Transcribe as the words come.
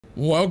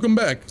Welcome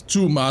back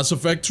to Mass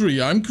Effect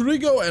 3. I'm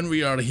Kurigo and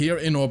we are here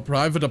in our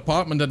private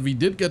apartment that we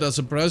did get as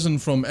a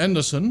present from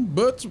Anderson,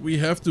 but we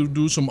have to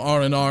do some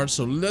R&R,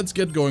 so let's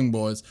get going,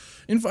 boys.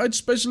 Invite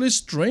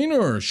Specialist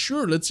Trainer.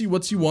 Sure, let's see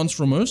what he wants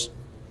from us.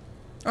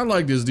 I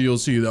like this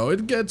DLC though,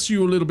 it gets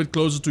you a little bit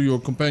closer to your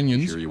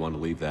companions. Sure you want to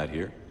leave that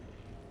here?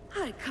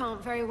 I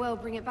can't very well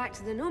bring it back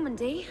to the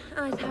Normandy.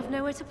 I'd have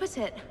nowhere to put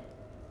it.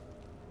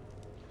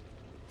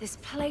 This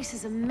place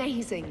is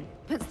amazing.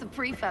 Puts the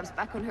prefabs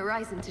back on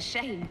Horizon to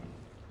shame.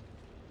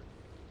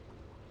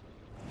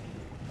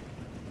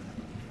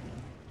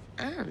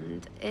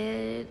 And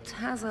it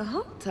has a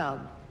hot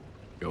tub.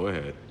 Go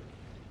ahead.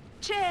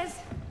 Cheers!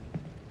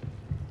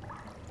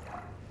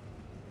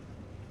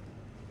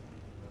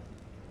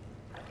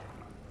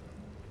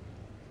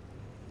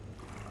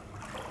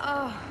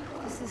 Oh,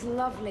 this is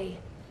lovely.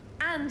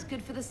 And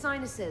good for the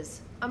sinuses.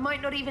 I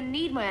might not even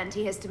need my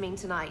antihistamine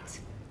tonight.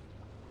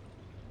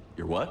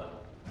 Your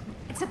what?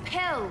 It's a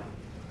pill.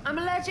 I'm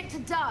allergic to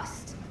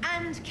dust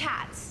and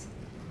cats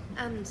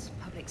and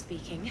public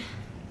speaking.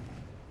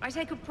 I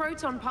take a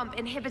proton pump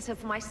inhibitor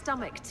for my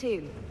stomach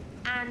too,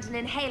 and an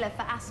inhaler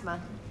for asthma.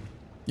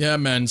 Yeah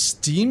man,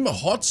 steam,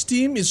 hot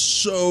steam is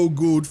so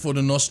good for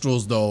the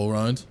nostrils though,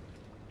 right?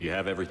 You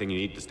have everything you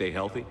need to stay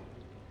healthy?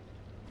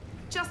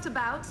 Just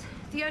about.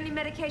 The only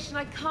medication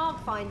I can't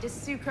find is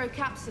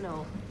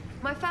sucrocapsinol.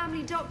 My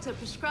family doctor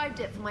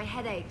prescribed it for my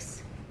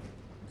headaches.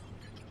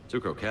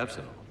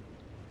 Sucrocapsinol?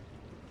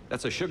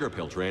 That's a sugar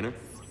pill, Trainer.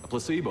 A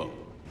placebo.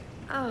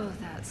 Oh,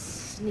 that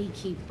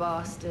sneaky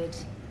bastard.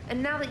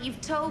 And now that you've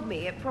told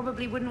me, it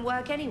probably wouldn't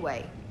work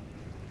anyway.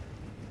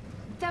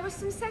 There was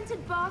some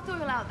scented bath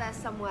oil out there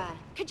somewhere.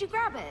 Could you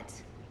grab it?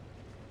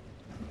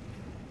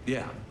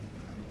 Yeah.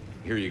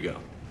 Here you go.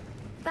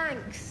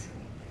 Thanks.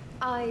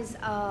 Eyes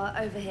are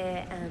over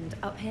here and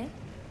up here.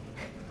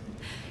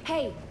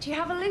 Hey, do you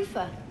have a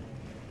loofah?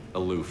 A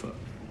loofah.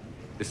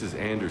 This is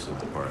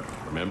Anderson's apartment,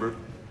 remember?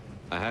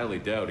 I highly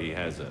doubt he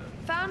has a...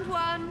 Found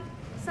one.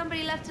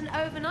 Somebody left an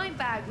overnight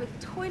bag with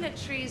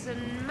toiletries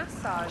and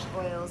massage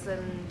oils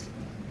and,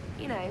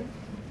 you know,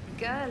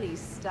 girly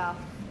stuff.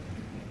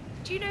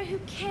 Do you know who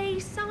Kay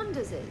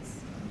Sanders is?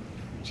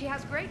 She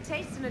has great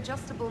taste in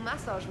adjustable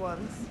massage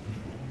ones.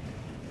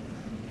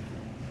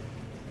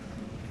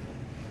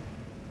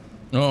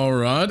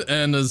 Alright,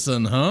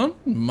 Anderson, huh?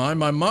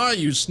 My,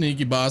 you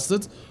sneaky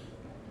bastard.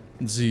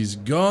 She's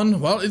gone.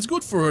 Well, it's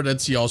good for her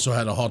that she also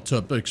had a hot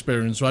tub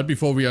experience right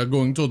before we are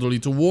going totally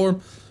to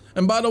war.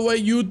 And by the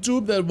way,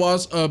 YouTube, that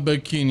was a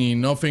bikini.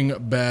 Nothing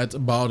bad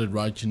about it,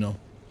 right, you know.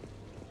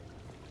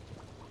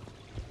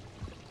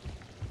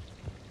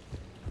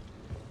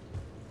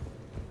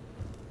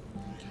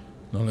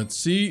 Now let's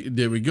see.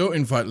 There we go.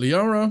 Invite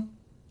Liara.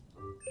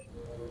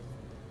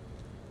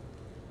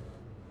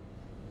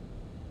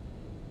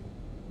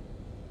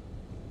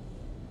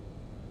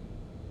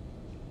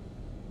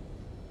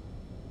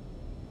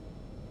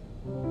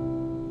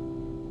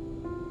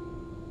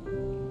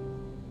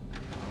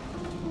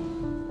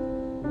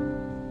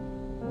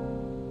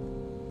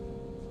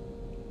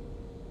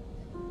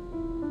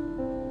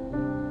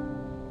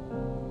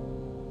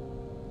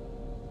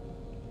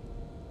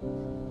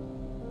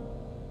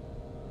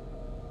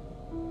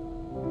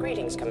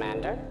 Greetings,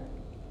 Commander.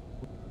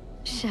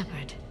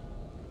 Shepard.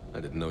 I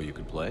didn't know you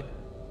could play.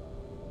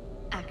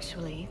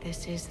 Actually,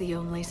 this is the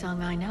only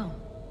song I know.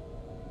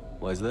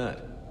 Why's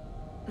that?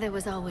 There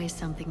was always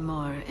something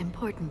more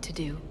important to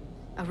do.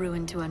 A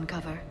ruin to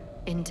uncover,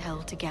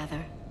 intel to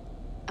gather,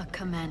 a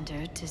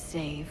commander to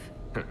save.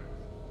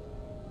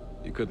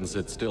 You couldn't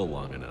sit still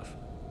long enough.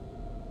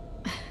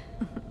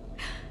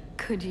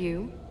 Could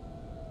you?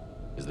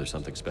 Is there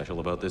something special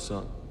about this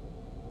song?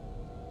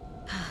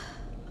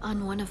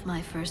 On one of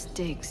my first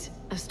digs,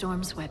 a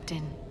storm swept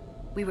in.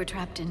 We were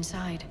trapped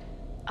inside.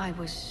 I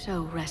was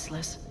so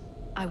restless.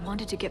 I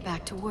wanted to get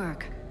back to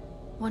work.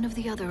 One of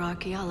the other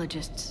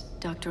archaeologists,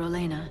 Dr.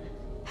 Elena,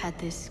 had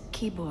this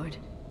keyboard.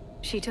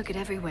 She took it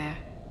everywhere.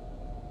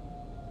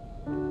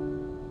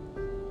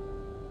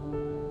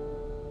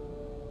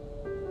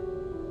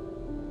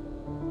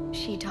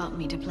 She taught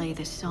me to play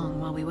this song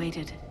while we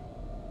waited.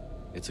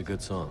 It's a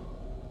good song.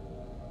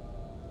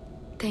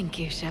 Thank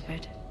you,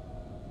 Shepard.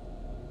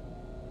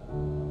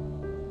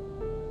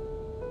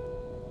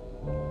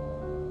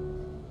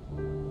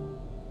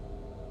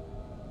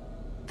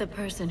 The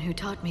person who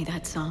taught me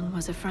that song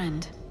was a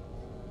friend.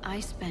 I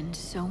spend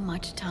so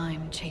much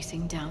time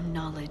chasing down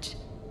knowledge.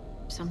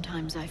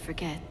 Sometimes I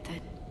forget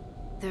that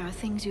there are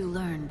things you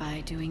learn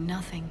by doing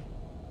nothing.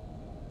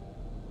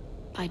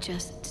 By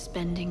just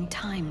spending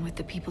time with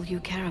the people you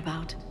care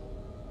about.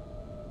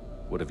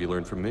 What have you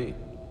learned from me?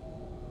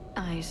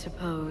 I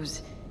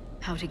suppose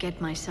how to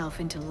get myself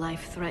into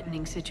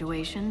life-threatening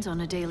situations on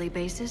a daily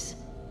basis.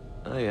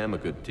 I am a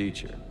good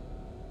teacher.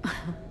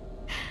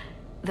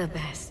 The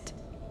best.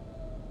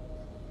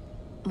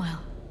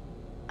 Well,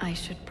 I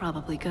should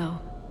probably go.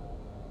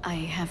 I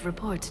have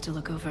reports to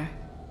look over.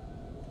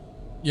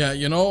 Yeah,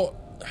 you know,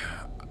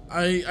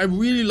 I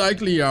really like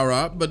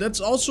Liara, but that's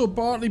also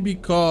partly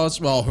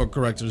because, well, her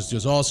character is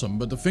just awesome.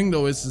 But the thing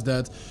though is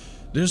that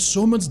there's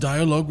so much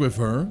dialogue with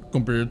her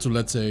compared to,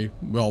 let's say,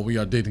 well, we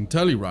are dating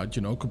Tali, right?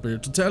 You know,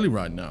 compared to Tali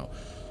right now.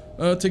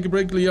 Take a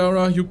break,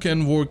 Liara. You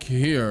can work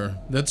here.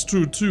 That's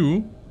true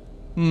too.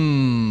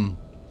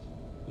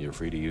 You're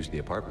free to use the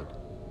apartment.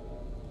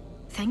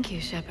 Thank you,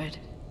 Shepard.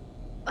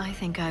 I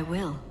think I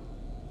will.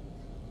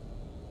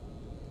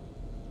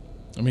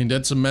 I mean,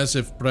 that's a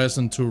massive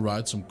present too,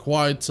 right? Some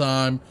quiet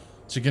time.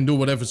 She can do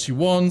whatever she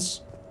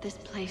wants. This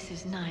place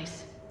is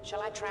nice.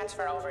 Shall I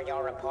transfer over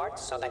your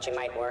reports so that you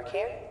might work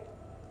here?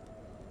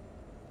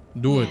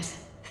 Do it. Yes,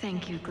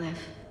 thank you, Glyph.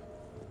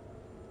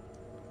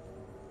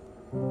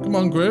 Come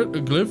on,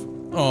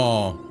 Glyph.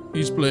 Oh,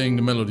 he's playing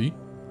the melody.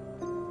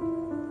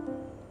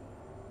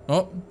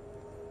 Oh.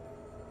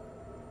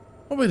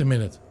 Oh, wait a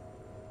minute.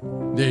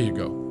 There you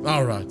go.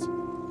 All right.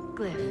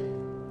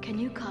 Glyph, can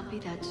you copy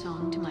that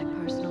song to my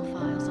personal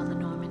files on the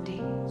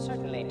Normandy?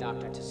 Certainly,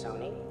 Dr.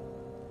 Tassoni.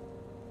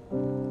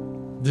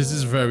 This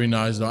is very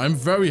nice though. I'm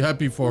very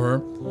happy for her.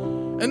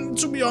 And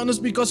to be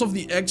honest, because of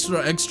the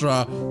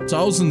extra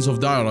thousands of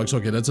dialogues,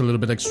 okay, that's a little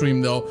bit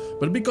extreme though,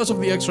 but because of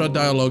the extra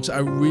dialogues, I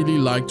really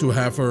like to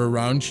have her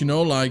around, you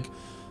know, like,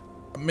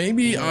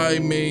 maybe I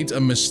made a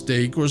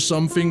mistake or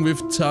something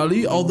with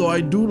Tali, although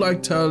I do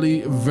like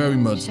Tali very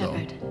much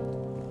Shepard.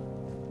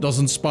 though.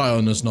 Doesn't spy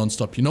on us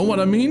non-stop, you know what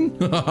I mean?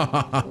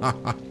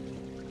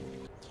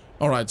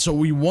 Alright, so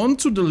we want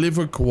to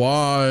deliver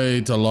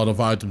quite a lot of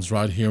items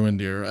right here and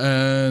there,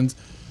 and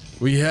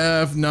we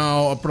have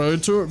now a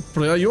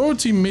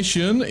priority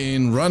mission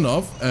in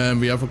runoff, and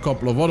we have a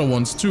couple of other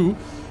ones too.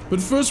 But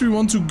first we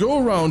want to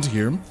go around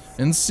here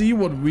and see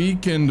what we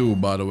can do,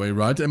 by the way,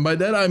 right? And by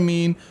that I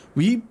mean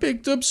we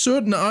picked up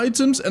certain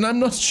items, and I'm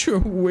not sure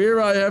where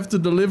I have to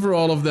deliver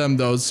all of them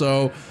though,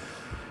 so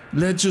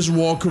let's just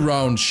walk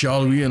around,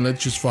 shall we? And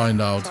let's just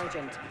find out.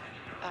 Sergeant,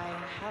 I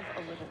have a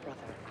little brother.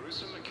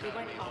 He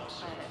went off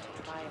planet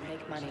to try and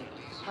make money,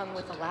 hung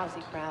with a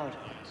lousy crowd.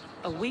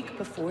 A week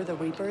before the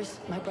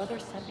Reapers, my brother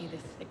sent me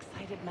this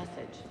excited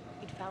message.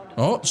 He'd found a...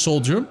 Oh,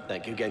 soldier.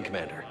 Thank you again,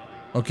 Commander.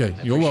 Okay,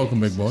 you're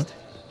welcome, big boy.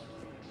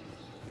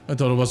 I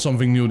thought it was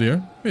something new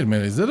there. Wait a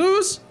minute, is that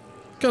us?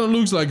 Kinda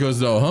looks like us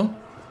though, huh?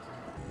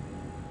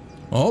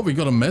 Oh, we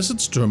got a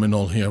message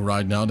terminal here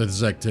right now that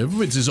is active,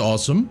 which is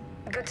awesome.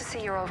 Good to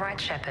see you're all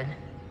right, Shepard.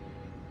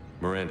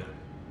 Miranda,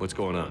 what's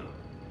going on?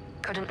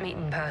 Couldn't meet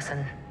in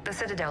person. The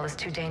Citadel is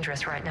too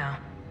dangerous right now.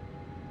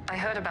 I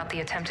heard about the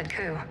attempted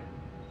coup.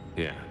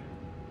 Yeah.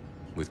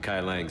 With Kai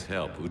Lang's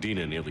help,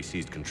 Udina nearly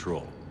seized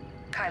control.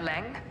 Kai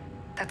Lang?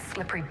 That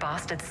slippery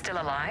bastard's still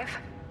alive?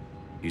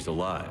 He's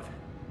alive,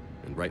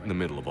 and right in the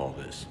middle of all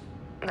this.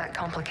 That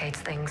complicates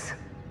things.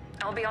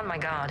 I'll be on my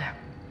guard.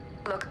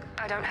 Look,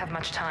 I don't have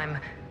much time,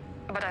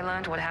 but I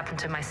learned what happened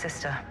to my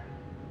sister.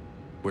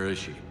 Where is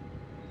she?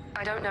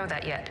 I don't know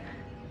that yet,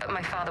 but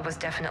my father was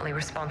definitely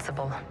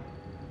responsible.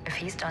 If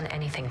he's done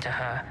anything to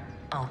her,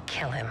 I'll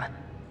kill him.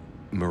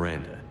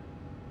 Miranda.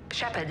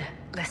 Shepard,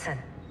 listen.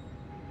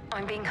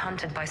 I'm being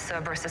hunted by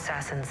Cerberus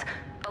assassins.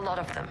 A lot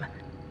of them.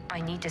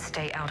 I need to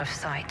stay out of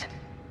sight.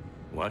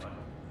 What?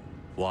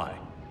 Why?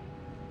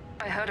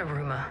 I heard a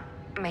rumor,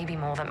 maybe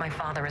more, that my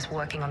father is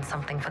working on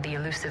something for the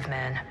elusive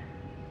man.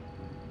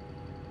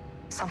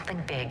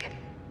 Something big.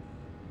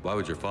 Why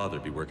would your father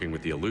be working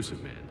with the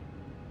elusive man?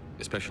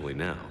 Especially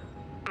now.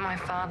 My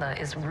father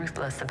is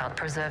ruthless about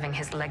preserving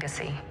his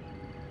legacy.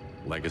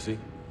 Legacy?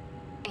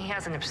 He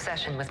has an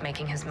obsession with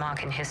making his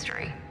mark in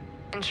history,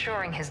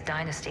 ensuring his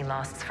dynasty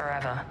lasts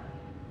forever.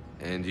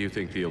 And you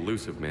think the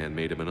elusive man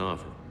made him an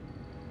offer?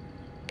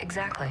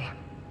 Exactly.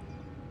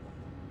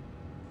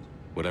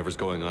 Whatever's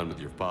going on with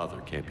your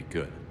father can't be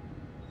good.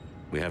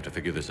 We have to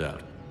figure this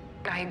out.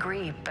 I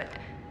agree, but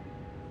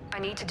I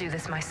need to do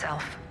this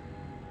myself.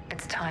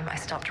 It's time I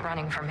stopped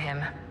running from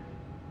him.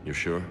 You're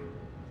sure?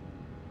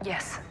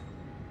 Yes.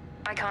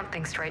 I can't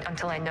think straight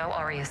until I know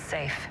Ori is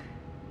safe.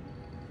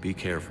 Be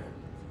careful.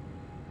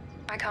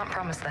 I can't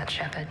promise that,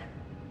 Shepard.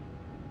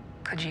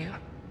 Could you?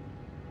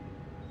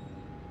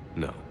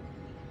 No.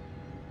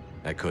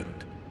 I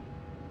couldn't.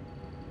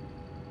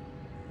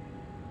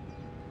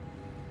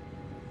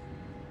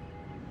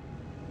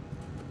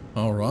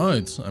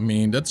 Alright, I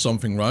mean, that's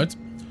something, right?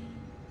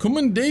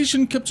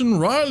 Commendation Captain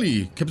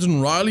Riley.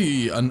 Captain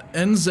Riley, an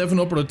N7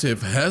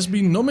 operative, has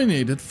been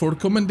nominated for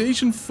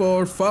Commendation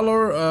for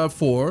Valor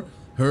for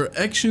her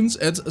actions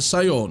at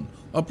Sion.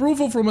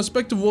 Approval from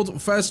Inspector Wood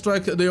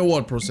fast-track the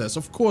award process.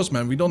 Of course,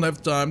 man, we don't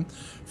have time.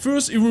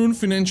 First Irun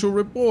financial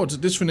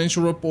report. This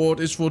financial report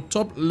is for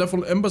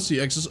top-level embassy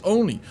access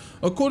only.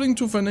 According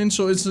to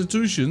financial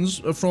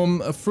institutions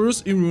from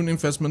First Irun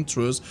Investment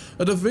Trust,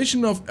 a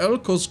division of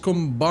Elkos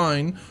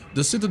combined,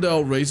 the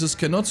Citadel races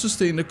cannot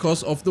sustain the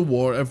cost of the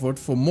war effort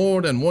for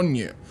more than 1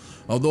 year.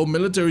 Although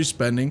military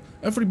spending,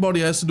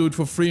 everybody has to do it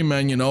for free,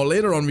 man, you know.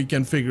 Later on we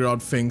can figure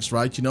out things,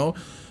 right, you know.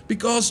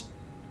 Because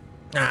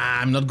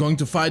I'm not going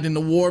to fight in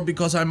the war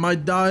because I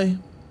might die.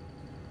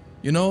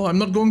 You know, I'm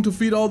not going to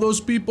feed all those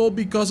people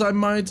because I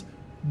might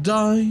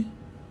die.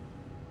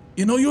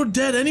 you know, you're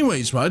dead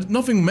anyways, right?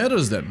 Nothing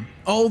matters then.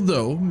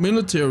 Although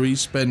military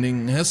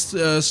spending has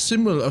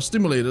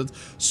stimulated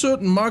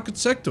certain market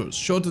sectors,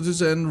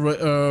 shortages and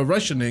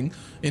rationing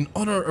in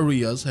other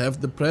areas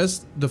have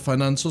depressed the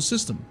financial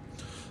system.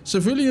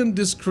 Civilian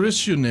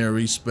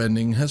discretionary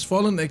spending has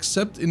fallen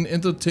except in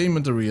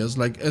entertainment areas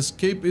like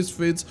escapist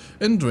fits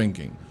and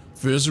drinking.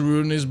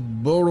 Razer is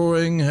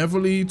borrowing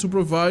heavily to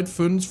provide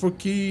funds for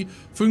key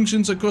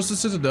functions across the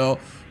Citadel,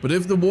 but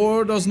if the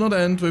war does not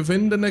end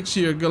within the next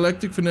year,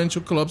 galactic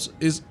financial collapse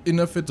is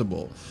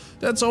inevitable.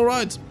 That's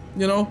alright,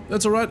 you know,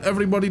 that's alright,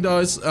 everybody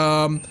dies,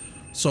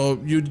 so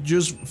you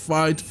just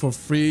fight for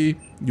free,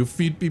 you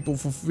feed people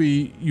for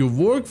free, you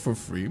work for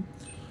free,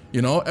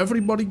 you know,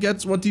 everybody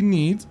gets what they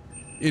need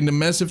in the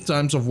massive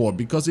times of war,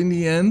 because in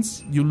the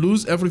end, you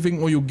lose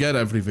everything or you get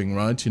everything,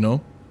 right, you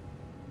know?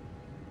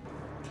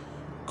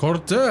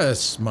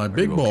 Cortez, my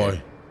big boy.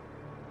 Okay?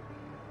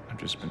 I've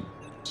just been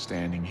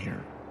standing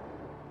here,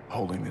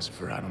 holding this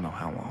for I don't know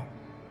how long.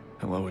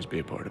 He'll always be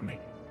a part of me.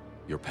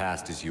 Your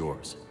past is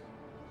yours.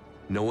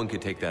 No one can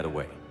take that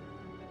away.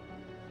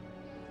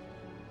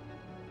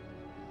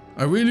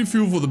 I really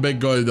feel for the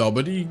big guy though,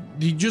 but he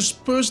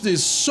just pushed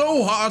this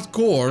so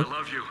hardcore. I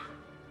love you,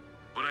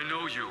 but I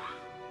know you.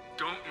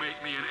 Don't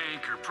make me an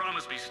anchor.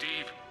 Promise me,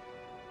 Steve.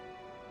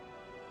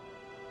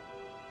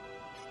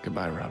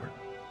 Goodbye, Robert.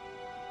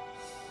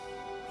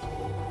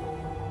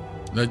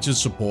 Let's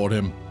just support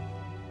him.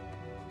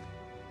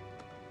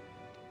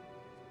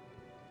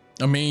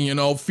 I mean, you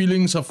know,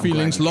 feelings are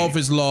feelings, love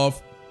is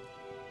love.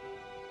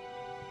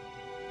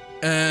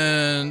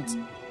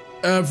 And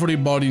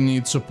everybody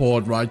needs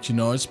support, right, you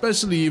know,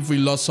 especially if we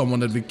lost someone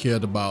that we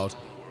cared about.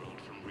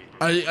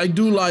 I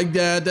do like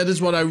that, that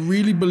is what I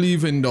really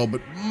believe in though,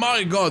 but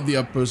my god, they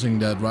are pushing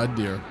that right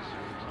there.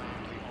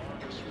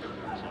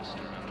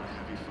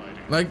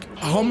 Like,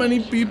 how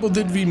many people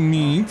did we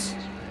meet,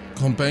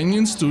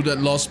 companions too, that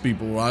lost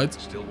people, right?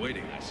 Still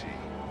waiting, I see.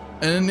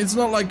 And it's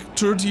not like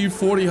 30,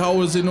 40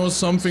 hours in or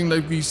something,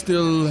 like we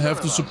still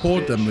have to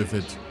support them with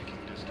it.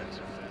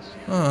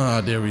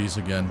 Ah, there he is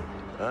again.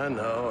 I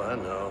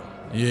know.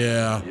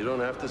 Yeah. You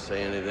don't have to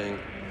say anything,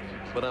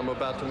 but I'm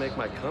about to make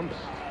my comeback.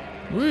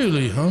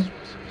 Really, huh?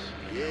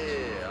 Yeah,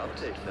 I'll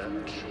take that.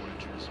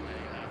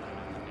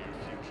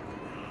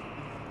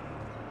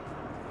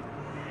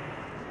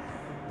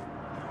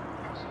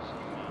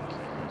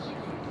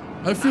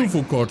 I feel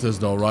for Cortez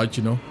though, right,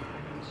 you know?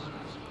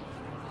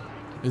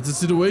 It's a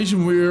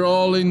situation we're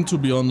all in, to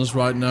be honest,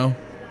 right now.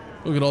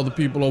 Look at all the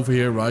people over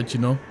here, right, you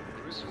know?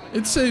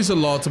 It says a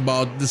lot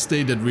about the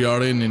state that we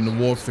are in the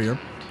warfare.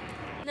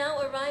 Now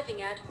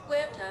arriving at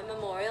Huerta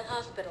Memorial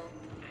Hospital.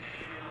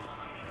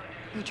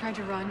 We tried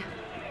to run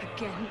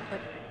again,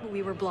 but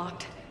we were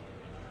blocked.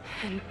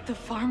 And the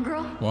farm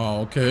girl?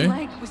 Wow, okay. Her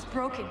leg was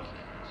broken,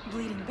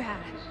 bleeding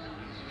bad.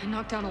 I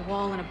knocked down a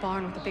wall in a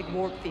barn with a big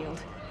warp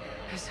field.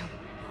 I was so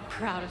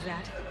proud of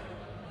that.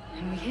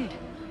 And we hid.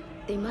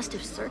 They must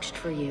have searched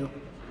for you.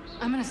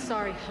 I'm an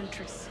Asari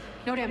huntress.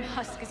 No damn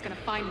husk is gonna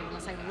find me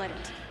unless I let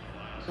it.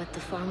 But the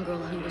farm girl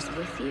who was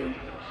with you?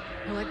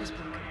 Her leg was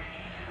broken.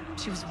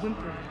 She was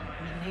whimpering,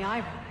 and in the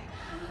eye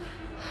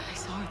I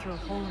saw her through a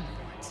hole in the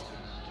boards.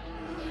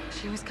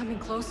 She was coming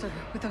closer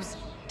with those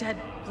dead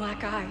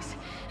black eyes.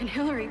 And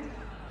Hillary,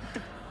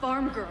 the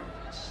farm girl,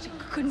 she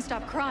couldn't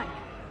stop crying.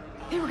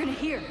 They were gonna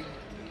hear.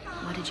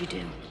 What did you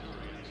do?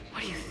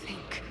 What do you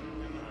think?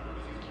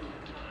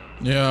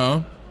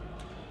 Yeah.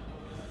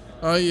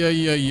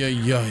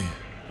 Ay.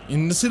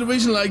 In a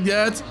situation like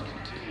that,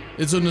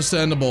 it's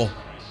understandable.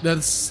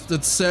 That's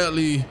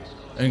sadly,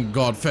 and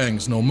God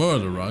thanks, no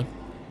murder, right?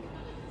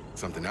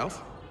 Something else?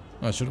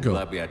 I should go.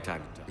 Glad we had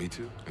time to talk. Me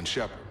too. And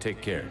Shepard.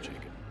 Take care,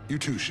 Jacob. You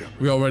too, Shepard.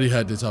 We already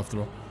had this after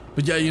all.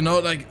 But yeah, you know,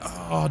 like,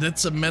 oh,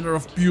 that's a matter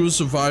of pure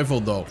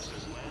survival, though.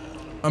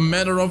 A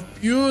matter of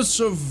pure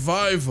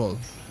survival.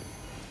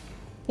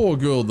 Poor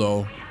girl,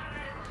 though.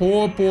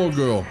 Poor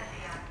girl.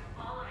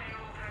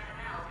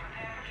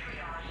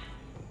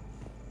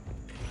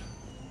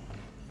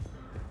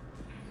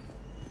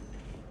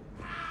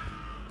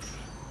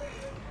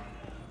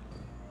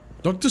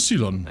 Dr.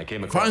 Ceylon, I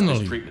came across finally.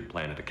 this treatment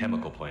plant at a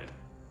chemical plant.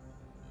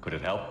 Could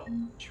it help?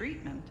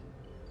 Treatment?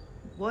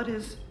 What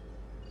is...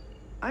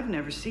 I've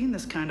never seen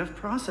this kind of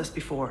process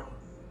before.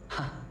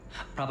 Huh.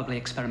 Probably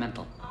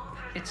experimental.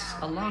 It's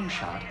a long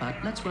shot, but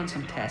let's run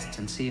some tests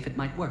and see if it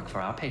might work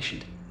for our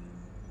patient.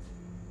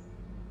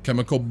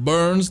 Chemical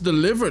burns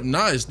delivered.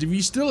 Nice. Do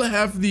we still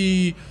have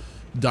the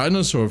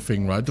dinosaur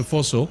thing, right? The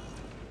fossil.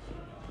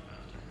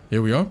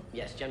 Here we are.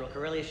 Yes, General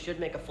Corellius should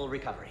make a full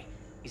recovery.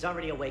 He's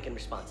already awake and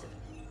responsive.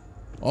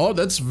 Oh,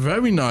 that's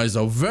very nice,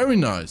 though. Very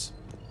nice.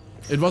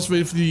 It was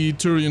with the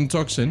Turian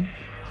toxin.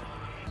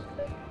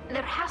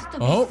 There has to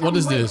be what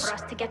is some way this? for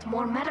us to get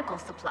more medical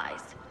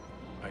supplies.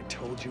 I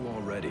told you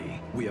already,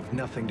 we have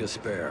nothing to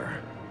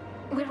spare.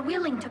 We're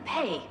willing to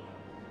pay.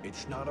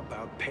 It's not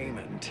about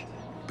payment.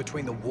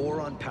 Between the war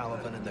on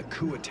Palaven and the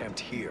coup attempt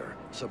here,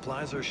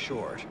 supplies are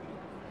short.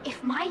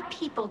 If my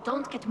people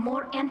don't get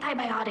more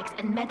antibiotics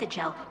and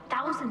Medigel,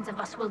 thousands of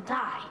us will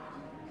die.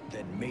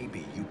 then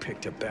maybe you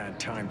picked a bad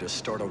time to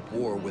start a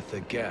war with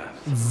the Geth.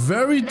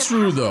 Very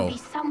true, though. There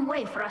has to be some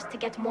way for us to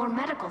get more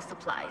medical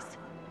supplies.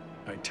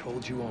 I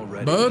told you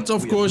already. But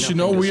of course, you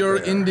know, we are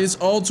in this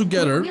all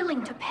together. We're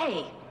willing to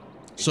pay.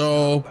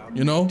 So,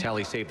 you know.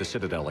 Tali saved the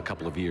Citadel a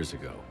couple of years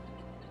ago.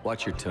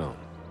 Watch your tone.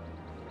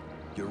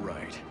 You're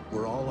right.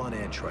 We're all on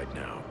edge right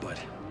now, but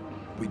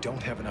we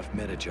don't have enough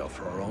Metagel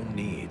for our own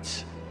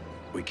needs.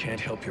 We can't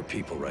help your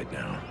people right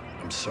now.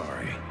 I'm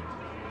sorry.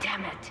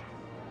 Damn it.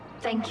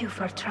 Thank you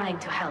for trying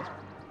to help.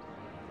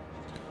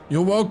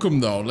 You're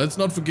welcome, though. Let's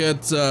not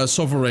forget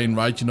Sovereign,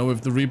 right? You know,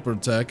 with the Reaper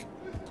attack.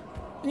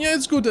 And yeah,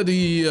 it's good that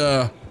he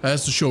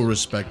has to show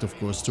respect, of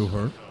course, to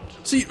her.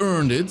 She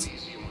earned it.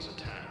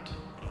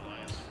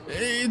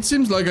 It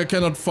seems like I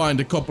cannot find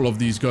a couple of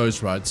these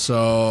guys, right?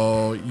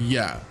 So,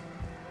 yeah.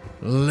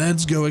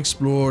 Let's go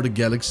explore the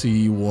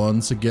galaxy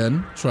once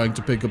again. Trying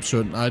to pick up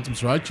certain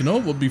items, right? You know,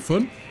 would be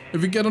fun.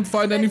 If we cannot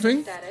find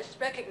anything,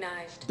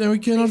 then we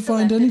cannot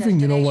find anything,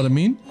 you know what I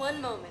mean?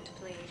 1 moment,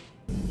 please.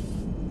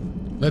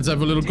 Let's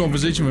have a little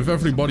conversation with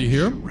everybody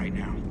here. Right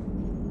now.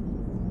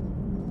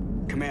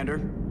 Commander?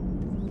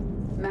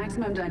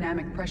 Maximum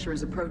dynamic pressure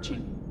is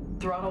approaching.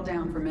 Throttle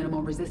down for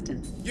minimal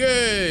resistance.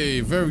 Yay!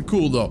 Very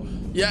cool, though.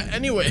 Yeah,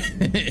 anyway,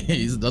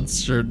 he's not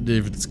certain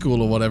if it's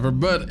cool or whatever,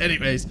 but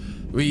anyways,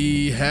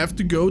 we have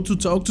to go to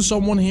talk to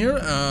someone here,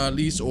 at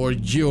least, or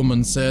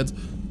Geoman said.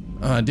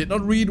 I did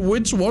not read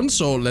which one,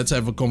 so let's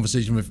have a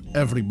conversation with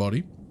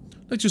everybody.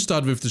 Let's just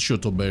start with the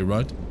shuttle bay,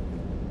 right?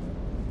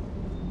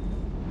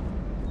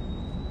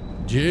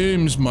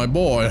 James, my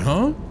boy,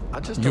 huh?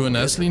 You and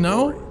Ashley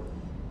now?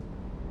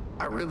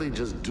 I really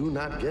just do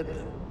not get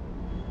them.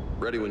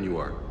 Ready when you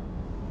are.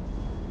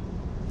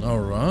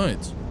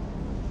 Alright.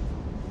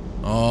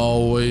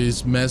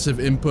 Always massive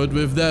input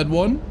with that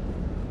one.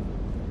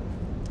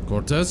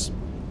 Cortez?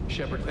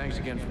 Shepard, thanks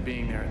again for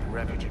being there at the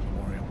Refugee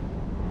Memorial.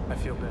 I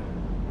feel better.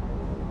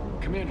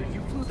 Commander,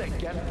 you flew that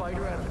Geth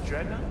fighter out of the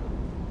Dreadnought?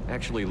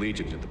 Actually,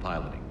 Legion did the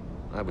piloting.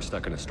 I was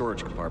stuck in a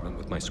storage compartment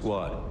with my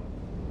squad.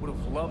 Would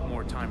have loved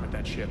more time with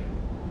that ship.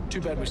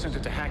 Too bad we sent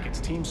it to Hackett's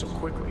team so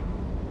quickly.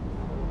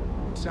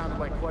 It sounded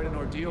like quite an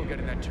ordeal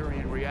getting that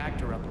Turian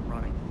reactor up and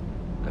running.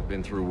 I've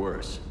been through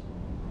worse.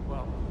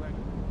 Well,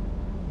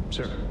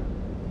 sir.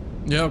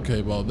 Yeah,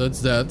 okay, well,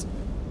 that's that.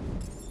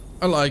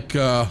 I like,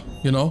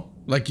 you know,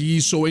 like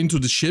he's so into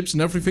the ships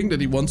and everything that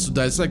he wants to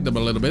dissect them a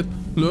little bit.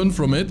 Learn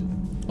from it.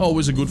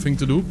 Always a good thing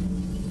to do.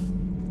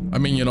 I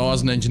mean, you know,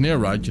 as an engineer,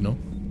 right, you know.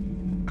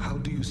 How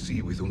do you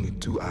see with only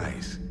 2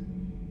 eyes?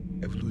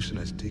 Evolution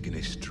has taken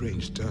a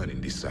strange turn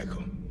in this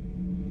cycle.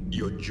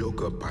 Your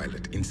Joker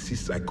pilot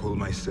insists I call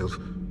myself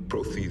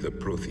Prothi the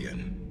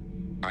Prothean.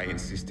 I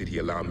insisted he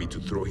allow me to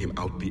throw him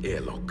out the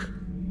airlock.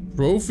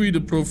 Profi the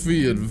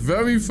Prothean.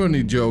 Very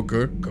funny,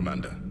 Joker.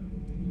 Commander.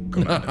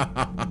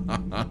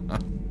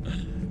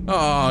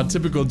 Ah,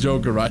 typical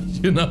Joker, right?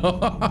 You know?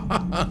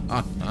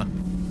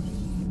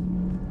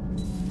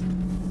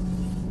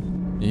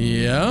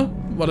 Yeah?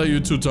 What are you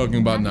two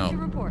talking about now?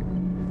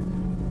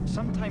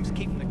 Sometimes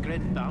keeping the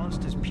grid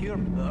balanced is pure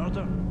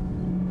murder.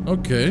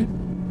 Okay.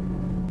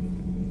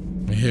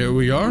 Here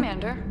we are.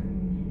 Commander.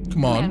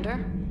 Come on.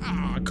 Commander.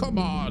 Ah, come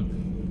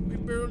on. We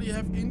barely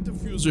have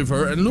interviews with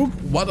her. And look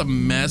what a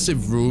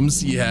massive room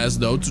she has,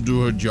 though, to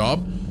do her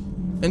job.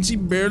 And she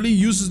barely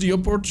uses the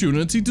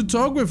opportunity to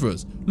talk with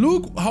us.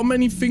 Look how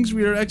many things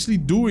we are actually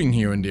doing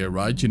here and there,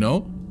 right? You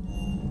know?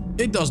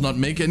 It does not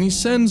make any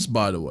sense,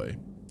 by the way.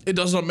 It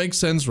does not make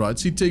sense, right?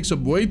 She takes up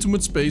way too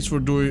much space for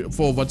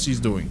what she's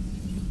doing.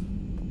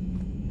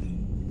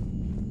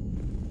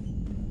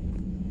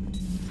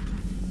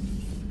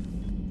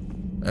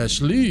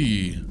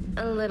 Ashley.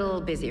 A little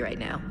busy right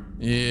now.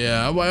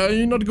 Yeah, why are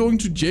you not going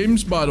to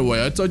James, by the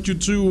way? I thought you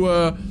two,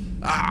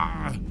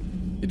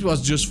 it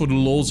was just for the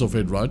lols of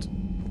it, right?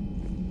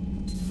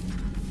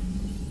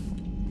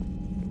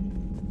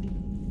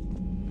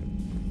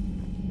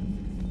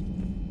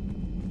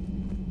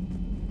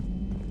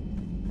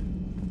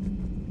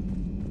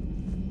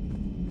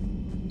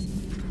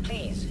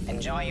 Please,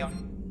 enjoy your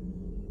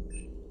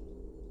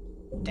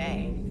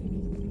day.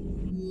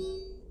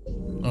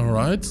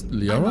 Alright, I'm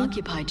Liara?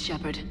 occupied,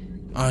 Shepard.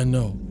 I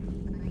know.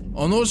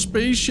 On her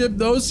spaceship,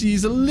 though,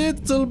 she's a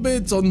little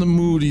bit on the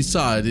moody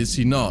side, is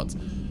she not?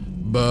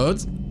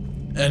 But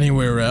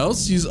anywhere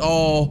else, she's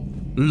all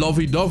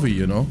lovey-dovey,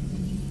 you know?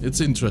 It's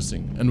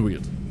interesting and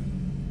weird.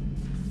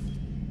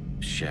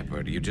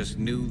 Shepard, you just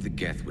knew the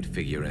Geth would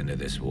figure into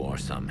this war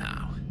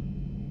somehow.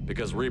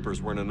 Because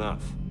Reapers weren't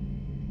enough.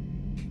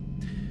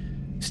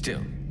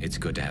 Still, it's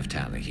good to have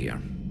Tali here.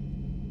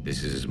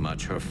 This is as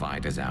much her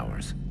fight as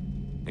ours.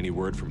 Any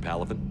word from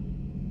Palaven?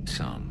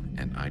 Some,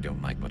 and I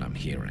don't like what I'm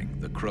hearing.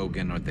 The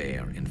Krogan are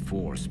there in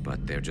force,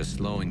 but they're just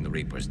slowing the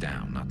Reapers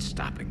down, not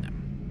stopping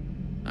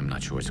them. I'm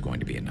not sure it's going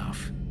to be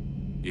enough.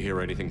 You hear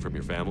anything from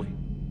your family?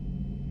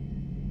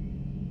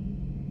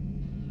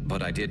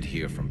 But I did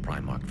hear from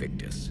Primarch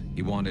Victus.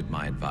 He wanted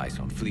my advice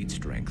on fleet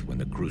strength when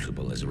the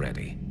Crucible is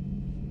ready.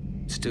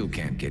 Still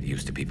can't get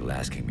used to people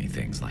asking me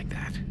things like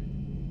that.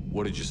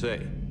 What did you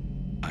say?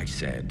 I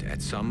said,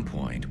 at some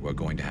point, we're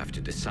going to have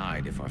to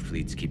decide if our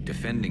fleets keep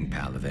defending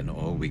Palaven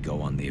or we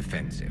go on the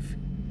offensive.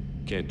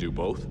 Can't do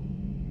both?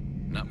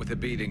 Not with the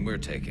beating we're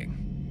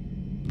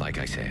taking. Like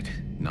I said,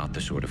 not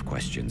the sort of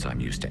questions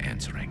I'm used to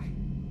answering.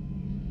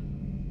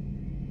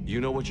 You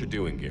know what you're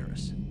doing,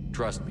 Garrus.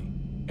 Trust me,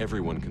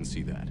 everyone can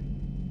see that.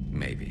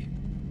 Maybe.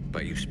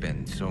 But you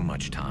spend so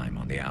much time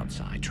on the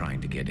outside trying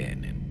to get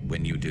in, and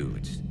when you do,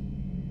 it's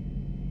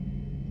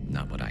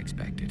not what I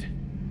expected.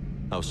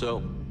 How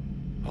so?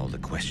 All the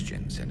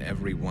questions, and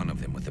every one of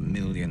them with a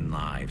million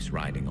lives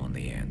riding on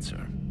the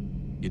answer.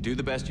 You do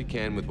the best you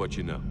can with what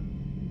you know.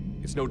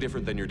 It's no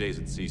different than your days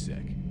at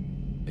CSEC.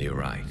 You're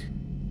right.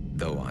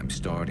 Though I'm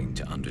starting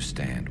to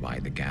understand why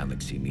the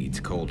galaxy needs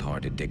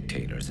cold-hearted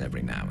dictators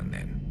every now and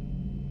then.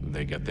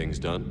 They get things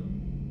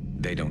done?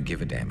 They don't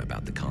give a damn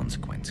about the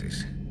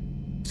consequences.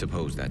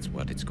 Suppose that's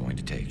what it's going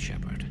to take,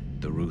 Shepard.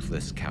 The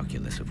ruthless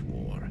calculus of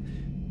war.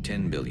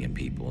 10 billion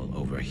people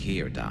over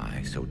here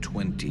die, so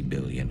 20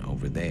 billion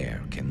over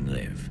there can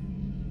live.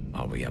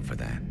 Are we up for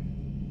that?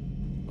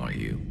 Are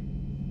you?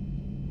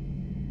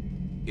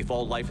 If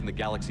all life in the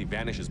galaxy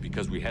vanishes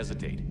because we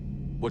hesitate,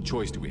 what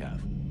choice do we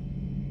have?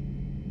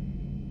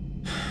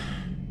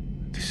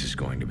 This is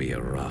going to be a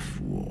rough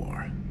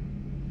war.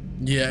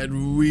 Yeah, it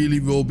really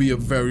will be a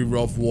very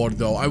rough war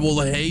though. I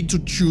will hate to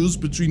choose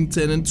between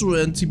 10 and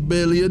 20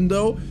 billion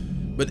though.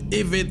 But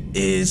if it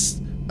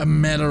is a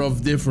matter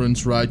of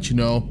difference, right, you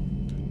know,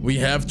 we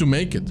have to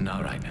make it.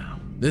 Not right now.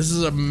 This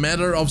is a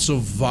matter of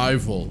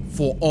survival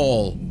for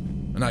all.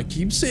 And I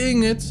keep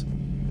saying it,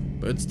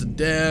 but it's the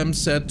damn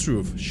sad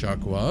truth.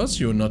 Shakwas,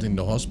 you're not in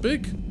the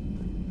hospic?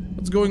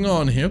 What's going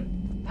on here?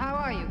 How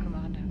are you,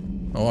 Commander?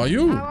 How are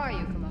you? How are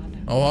you, Commander?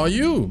 How are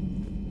you?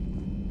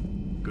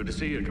 Good to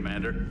see you,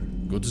 Commander.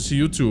 Good to see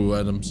you too,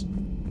 Adams.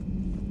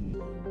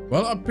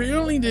 Well,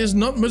 apparently there's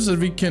not much that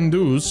we can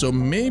do, so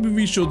maybe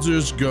we should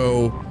just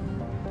go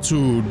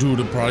to do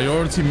the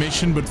priority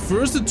mission. But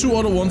first the two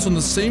other ones on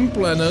the same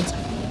planet,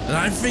 and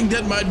I think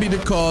that might be the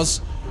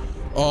cause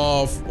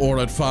of or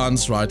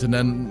advance, right? And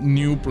then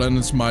new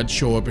planets might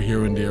show up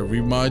here and there. We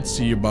might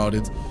see about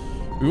it.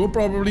 We will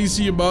probably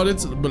see about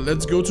it, but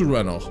let's go to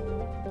Rannoch.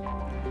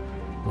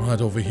 Right,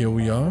 over here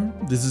we are.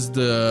 This is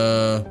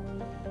the...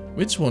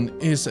 Which one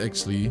is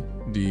actually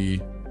the...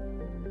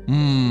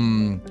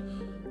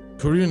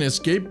 Quarian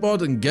escape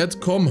pod and get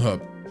com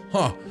hub.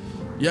 Huh.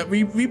 Yeah,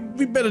 we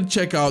better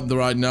check out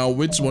right now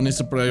which one is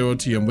a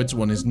priority and which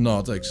one is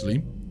not,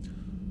 actually.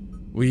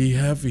 We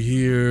have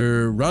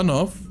here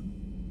runoff.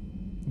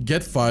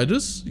 Get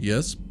fighters.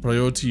 Yes,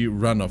 priority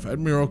runoff.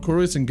 Admiral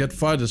Corus and get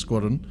fighter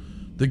squadron.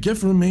 The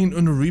Geth remain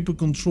under Reaper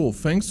control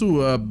thanks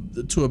to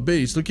a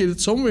base located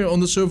somewhere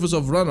on the surface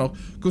of Rannoch.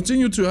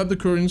 Continue to have the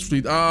Quarian's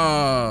fleet.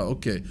 Ah,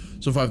 okay.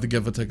 Survive the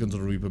Geth attack until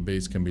the Reaper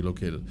base can be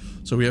located.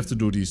 So we have to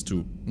do these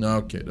two.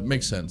 Okay, that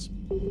makes sense.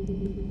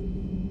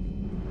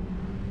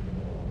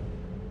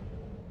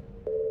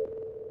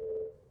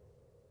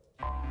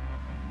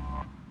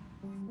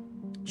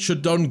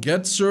 Shut down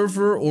Get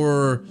server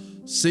or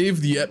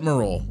save the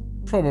Admiral?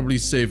 Probably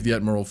save the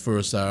Admiral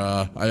first,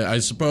 I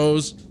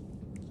suppose.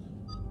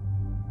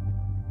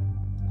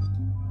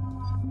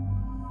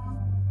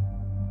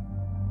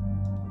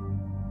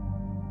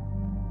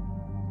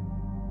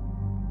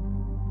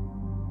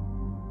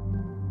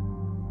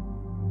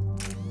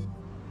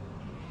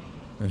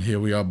 And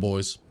here we are,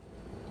 boys.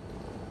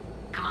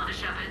 Commander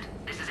Shepard,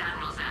 this is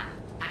Admiral Zan.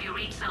 Have you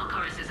reached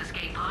Salcorus's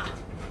escape pod?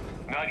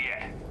 Not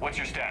yet. What's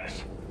your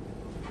status?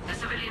 The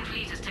civilian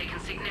fleet has taken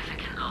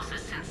significant losses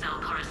since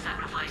Salcorus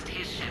sacrificed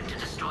his ship to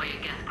destroy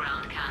a Geth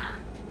ground cannon.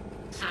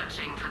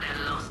 Searching for their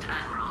lost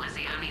Admiral is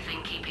the only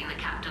thing keeping the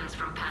captains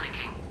from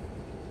panicking.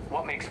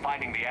 What makes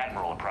finding the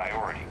Admiral a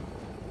priority?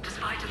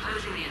 Despite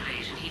opposing the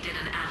invasion, he did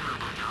an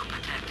admirable job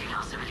protecting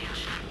our civilian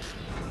ships.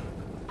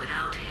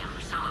 Without him,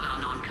 some of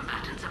our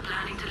non-combatants are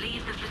planning to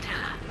leave the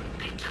flotilla.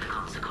 Picture the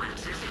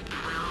consequences, if you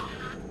will.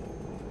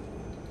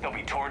 They'll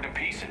be torn to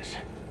pieces.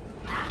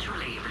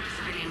 Naturally, but the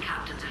civilian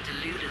captains have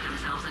deluded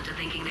themselves into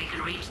thinking they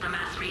can reach the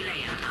mass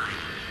relay in time.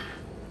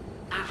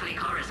 Hopefully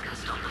Chorus can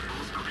stop the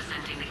fools from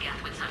presenting the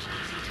Geth with such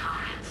easy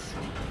targets.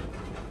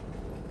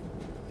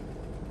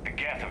 The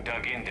Geth have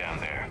dug in down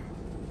there.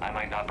 I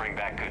might not bring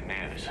back good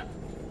news.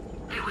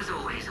 It was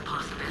always a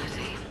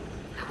possibility.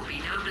 There will be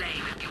no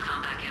blame if you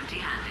come back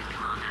empty-handed,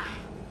 Commander.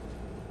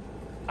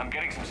 I'm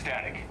getting some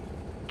static.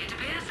 It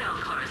appears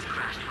Salcorus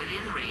crashed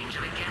within range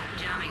of a Geth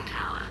jamming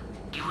tower.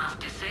 You must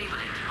disable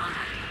it to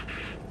contact you.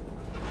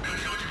 Make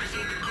sure to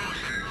proceed with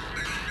caution.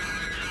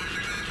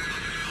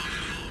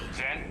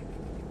 Zen?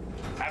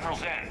 Admiral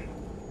Zen?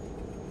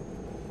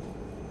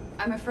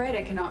 I'm afraid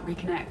I cannot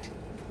reconnect.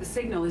 The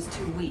signal is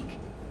too weak.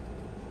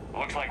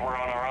 Looks like we're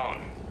on our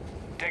own.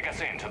 Take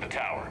us in to the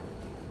tower.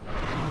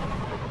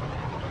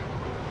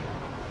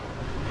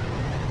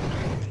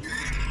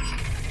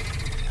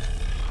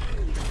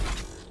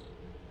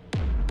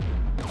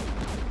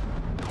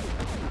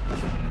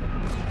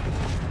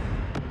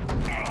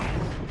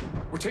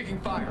 We're taking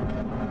fire.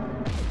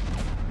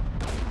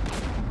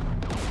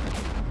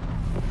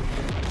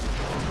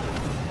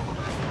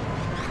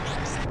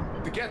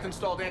 Geth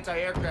installed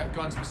anti-aircraft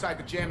guns beside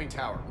the jamming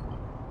tower.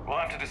 We'll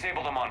have to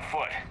disable them on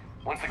foot.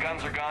 Once the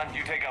guns are gone,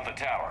 you take out the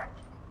tower.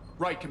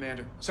 Right,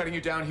 Commander. Setting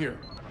you down here.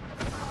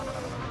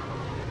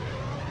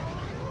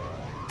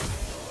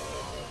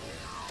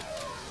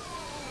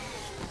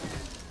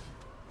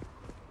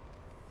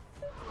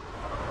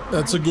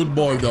 That's a good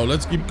boy, though.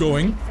 Let's keep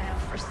going.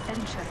 For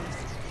centuries.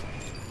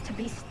 To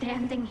be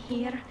standing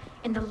here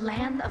in the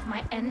land of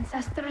my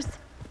ancestors.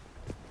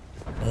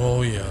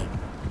 Oh, yeah.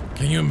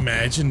 Can you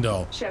imagine,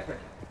 though? Shepard,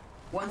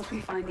 once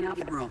we find the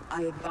other room,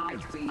 I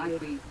advise we...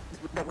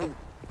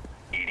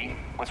 Edie,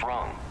 what's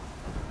wrong?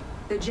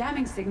 The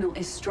jamming signal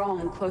is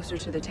strong closer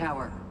to the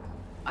tower.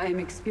 I am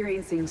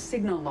experiencing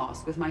signal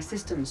loss with my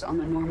systems on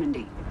the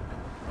Normandy.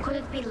 Could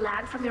it be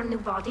lag from your new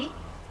body?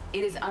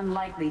 It is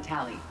unlikely,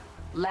 Tali.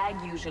 Lag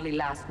usually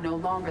lasts no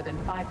longer than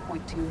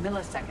 5.2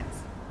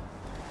 milliseconds.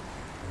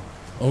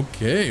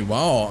 Okay,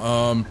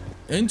 wow.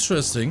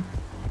 Interesting.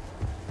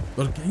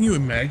 But can you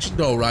imagine,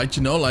 though, right?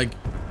 You know, like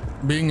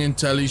being in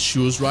Tali's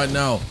shoes right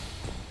now.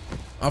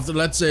 After,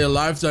 let's say, a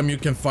lifetime, you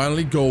can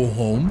finally go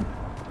home.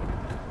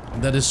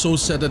 That is so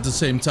sad at the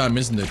same time,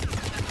 isn't it?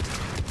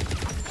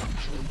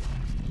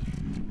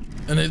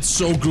 And it's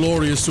so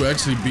glorious to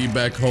actually be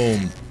back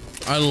home.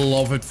 I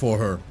love it for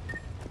her.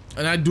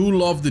 And I do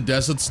love the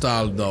desert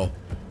style, though.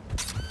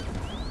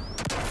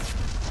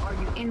 Are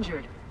you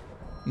injured?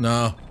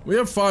 Nah, we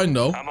are fine,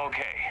 though. I'm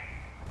okay.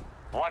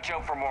 Watch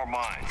out for more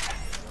mines.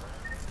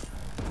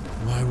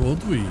 Why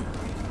would we?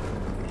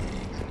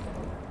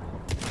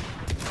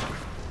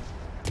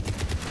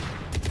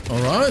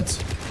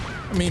 Alright.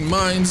 I mean,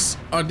 mines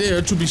are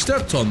there to be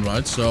stepped on,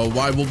 right? So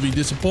why would we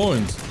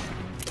disappoint?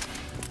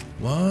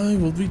 Why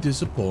would we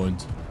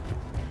disappoint?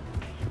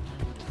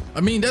 I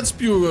mean, that's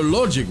pure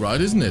logic,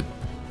 right? Isn't it?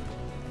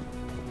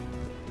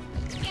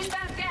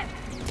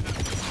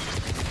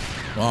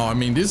 Wow, I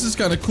mean, this is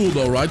kind of cool,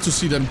 though, right? To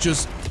see them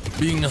just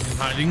being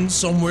hiding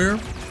somewhere.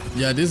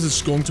 Yeah, this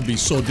is going to be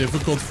so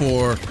difficult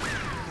for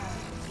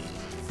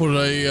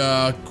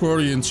the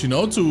Quarians, you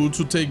know, to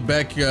take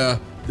back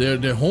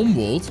their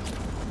homeworld.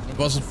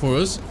 Was it for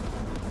us?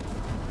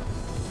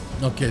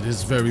 Okay, this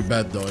is very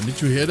bad, though. And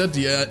did you hear that?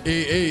 The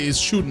AA is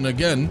shooting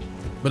again.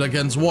 But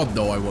against what,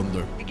 though, I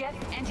wonder? The Geth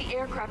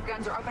anti-aircraft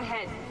guns are up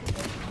ahead.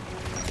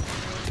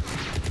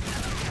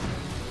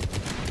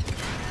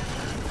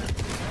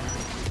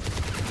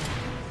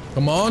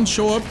 Come on,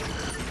 show up.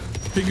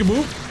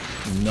 Peekaboo.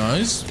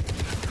 Nice.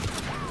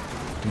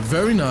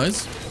 Very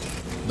nice.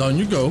 Down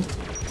you go.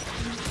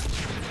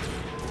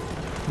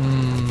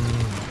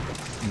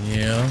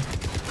 Yeah.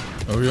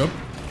 Hurry up.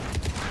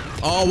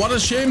 Oh, what a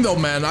shame, though,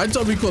 man. I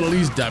thought we could at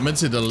least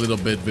damage it a little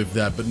bit with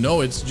that. But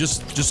no, it's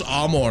just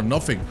armor or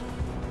nothing.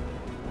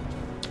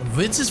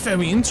 Which is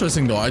very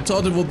interesting, though. I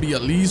thought it would be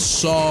at least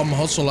some,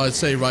 how shall I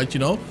say, right,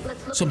 you know?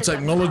 Some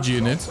technology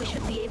in it. We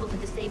should be able to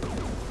disable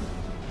them.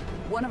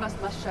 One of us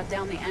must shut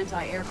down the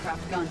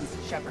anti-aircraft guns,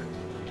 Shepard.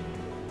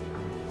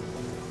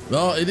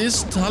 Well, it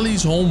is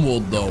Tali's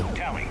homeworld, though.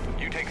 Tali,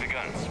 you take the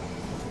guns.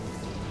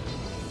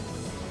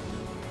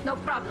 No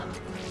problem.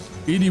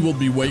 Edie will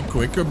be way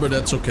quicker, but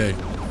that's okay.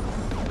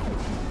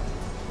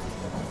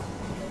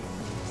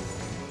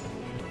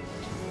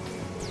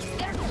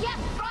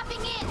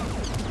 Dropping in.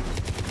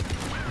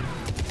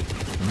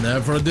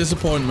 Never a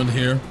disappointment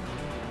here.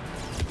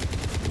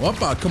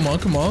 Whoppa, come on,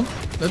 come on.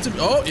 That's it.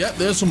 Oh, yeah,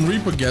 there's some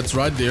Reaper gets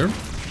right there.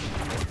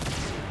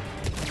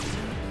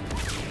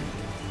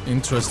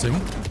 Interesting.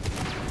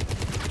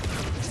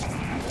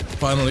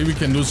 Finally, we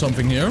can do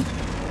something here.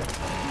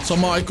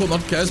 Somehow I could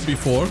not cast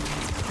before.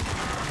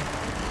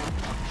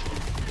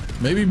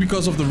 Maybe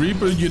because of the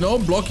Reaper, you know,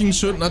 blocking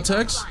certain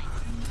attacks.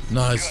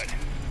 Nice.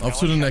 Off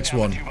to the next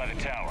one.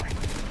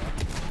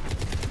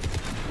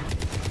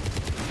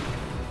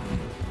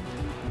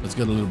 Let's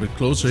get a little bit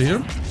closer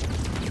here.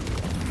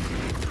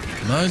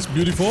 Nice,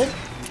 beautiful.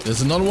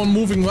 There's another one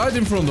moving right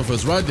in front of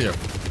us, right there.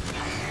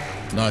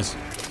 Nice.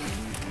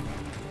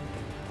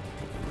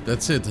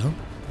 That's it, huh?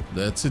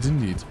 That's it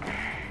indeed.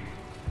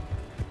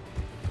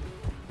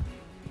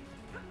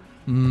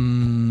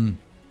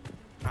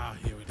 Ah,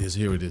 here it is,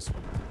 here it is.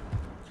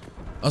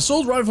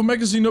 Assault rifle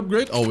magazine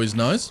upgrade, always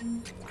nice.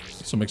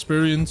 Some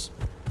experience,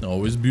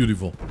 always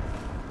beautiful.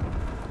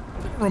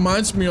 It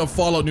reminds me of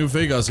Fallout New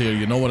Vegas here,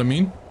 you know what I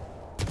mean?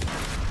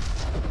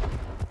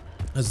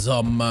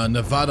 Some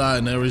Nevada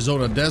and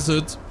Arizona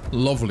desert,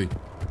 lovely.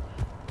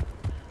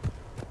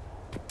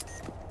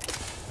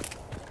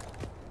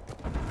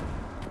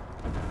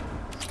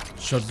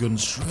 Shotgun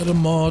shredder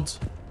mod.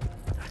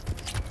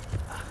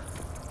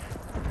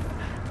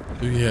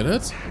 Do you hear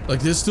that?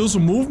 Like, there's still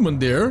some movement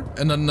there.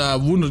 And then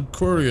wounded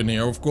Quarian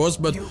here, of course.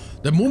 But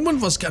the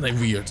movement was kind of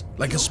weird.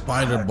 Like a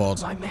spider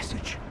bot. My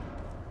message.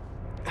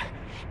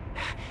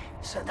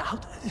 Send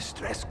out a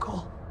distress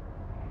call.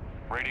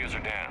 Radios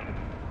are down.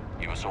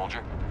 You a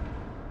soldier?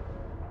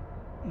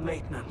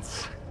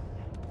 Maintenance.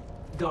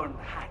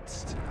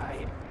 Dornhatst.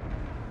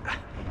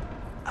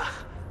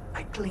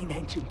 I clean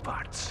engine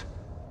parts.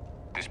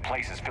 This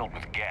place is filled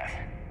with Geth.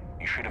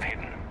 You should have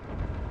hidden.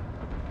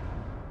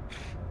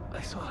 I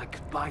thought I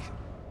could buy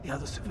the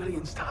other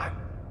civilians' time.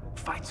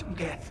 Fight some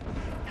death.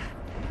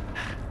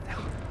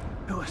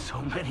 There were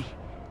so many.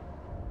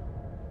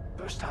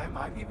 First time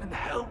I've even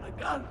held a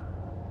gun.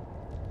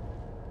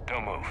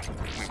 Don't move.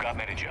 We've got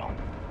Medigel.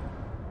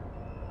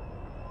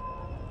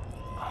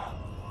 Oh,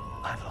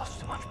 I've lost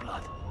too much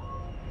blood.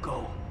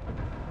 Go.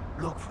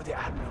 Look for the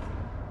Admiral.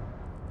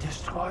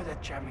 Destroy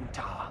that jamming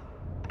tower.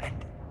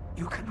 And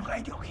you can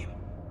radio him.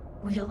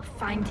 We'll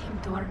find him,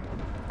 Dorn.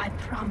 I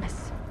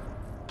promise.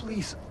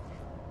 Please.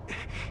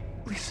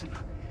 Listen.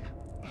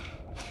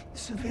 The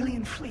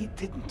civilian fleet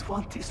didn't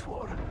want this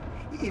war.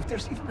 If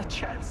there's even a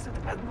chance that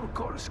Admiral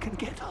Chorus can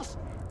get us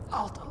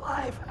out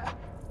alive.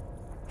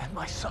 And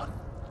my son.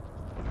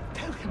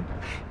 Tell him.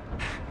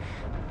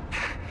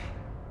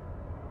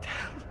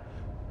 Tell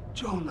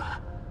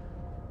Jonah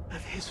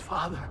that his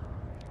father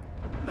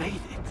made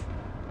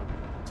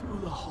it to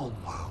the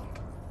homeworld.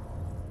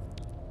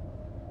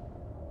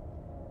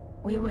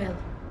 We will.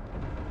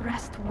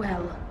 Rest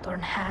well, Dorn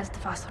Hast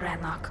vas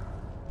Rannoch.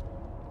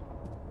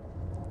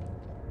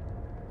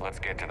 Let's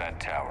get to that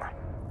tower.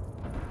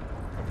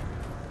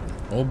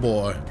 Oh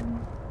boy.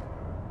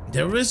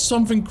 There is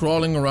something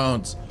crawling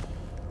around.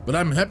 But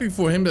I'm happy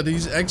for him that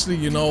he's actually,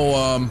 you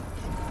know,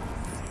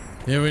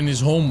 here in his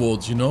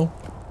homeworld, you know?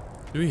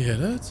 Do you hear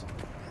that?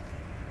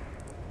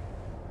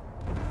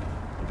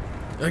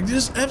 Like,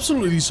 there's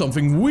absolutely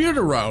something weird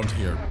around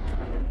here.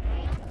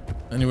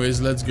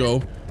 Anyways, let's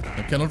go.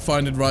 I cannot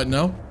find it right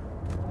now.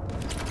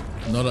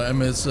 Another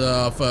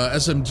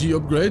SMG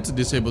upgrade to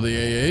disable the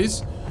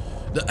AAs.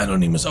 The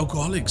anonymous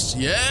alcoholics.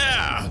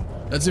 Yeah!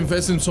 Let's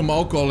invest in some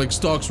alcoholic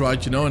stocks,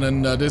 right? You know,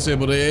 and then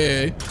disable the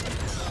AA.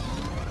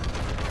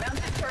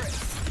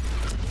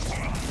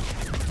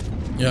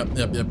 Yep.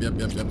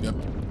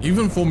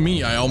 Even for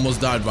me, I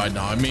almost died right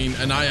now. I mean,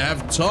 and I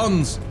have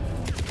tons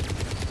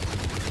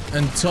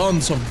and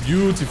tons of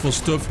beautiful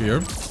stuff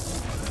here.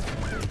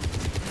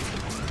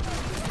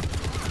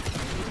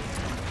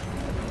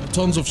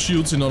 Tons of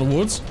shields, in other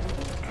words.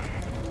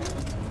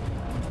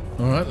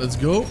 Alright, let's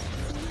go.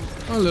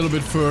 A little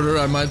bit further,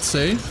 I might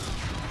say.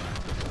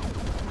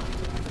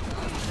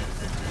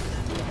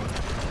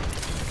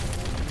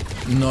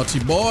 Naughty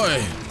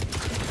boy.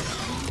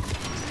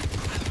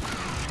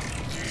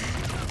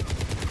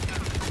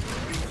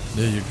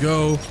 There you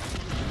go.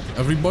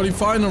 Everybody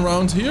fine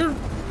around here?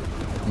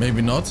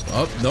 Maybe not.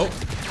 Oh, no.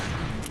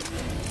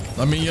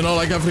 I mean, you know,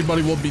 like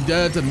everybody will be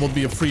dead and will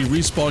be a free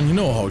respawn. You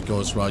know how it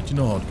goes, right? You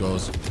know how it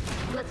goes.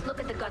 Let's look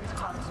at the gun's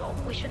console.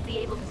 We should be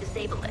able to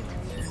disable it.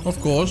 Of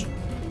course.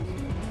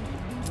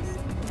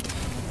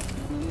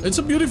 It's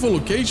a beautiful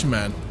location,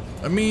 man.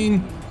 I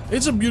mean,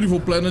 it's a beautiful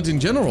planet in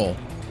general.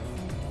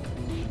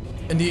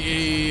 And the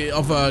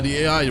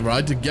AI,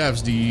 right? The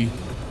Gavs, they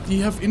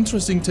have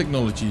interesting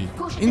technology.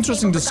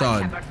 Interesting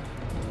design.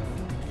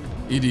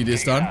 ED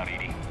this time.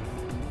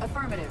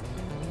 Affirmative.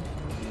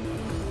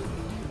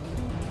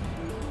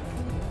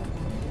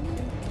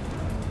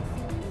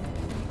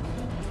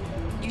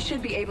 You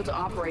should be able to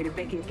operate a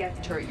vacant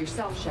Geth turret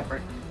yourself,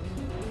 Shepard.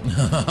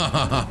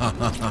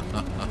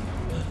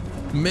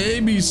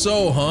 Maybe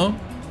so, huh?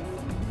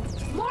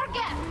 More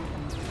Geth!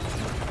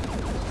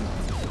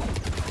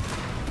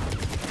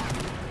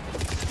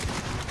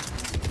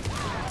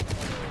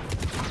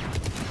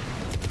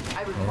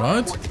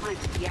 Alright.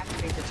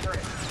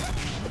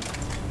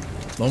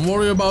 Don't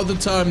worry about the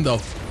time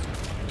though.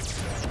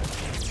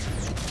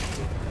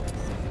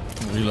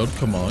 Reload,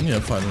 come on, yeah,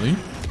 finally.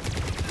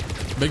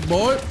 Big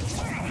boy.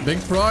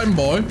 Big prime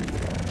boy.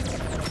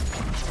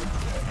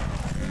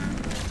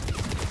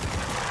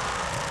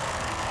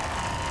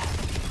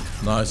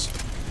 Nice.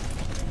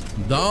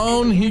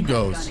 Down he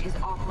goes. Let's get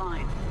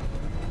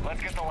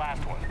the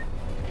last one.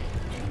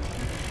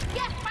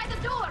 Yes, by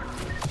the door!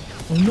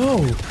 Oh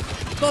no.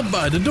 Not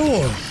by the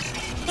door.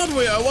 Not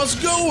where I was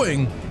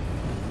going.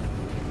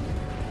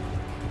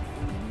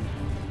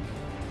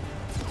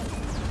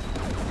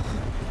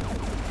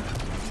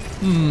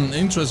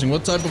 Interesting.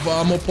 What type of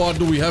armor part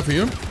do we have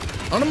here?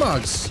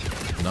 Armax.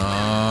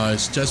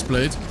 Nice.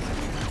 Chestplate.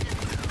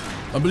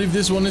 I believe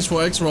this one is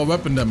for extra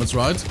weapon damage,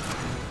 right?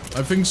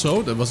 I think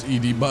so. That was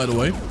ED, by the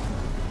way.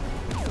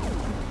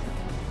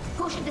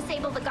 Who should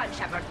disable the gun,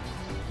 Shepard?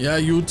 Yeah,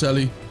 you,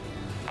 Tally.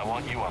 I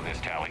want you on this,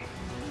 Tally.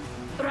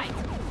 Right.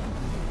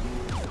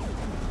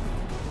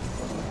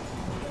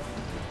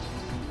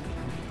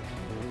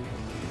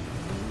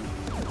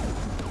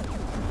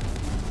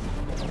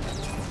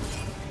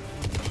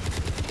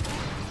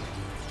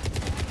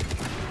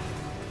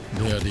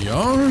 There they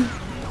are.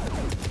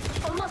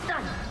 Almost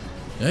done.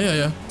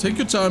 Yeah. Take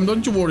your time.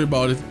 Don't you worry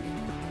about it.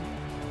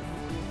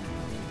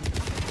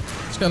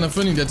 It's kind of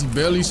funny that he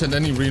barely sent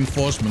any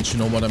reinforcements, you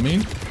know what I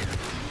mean?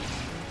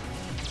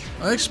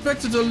 I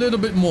expected a little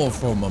bit more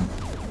from him.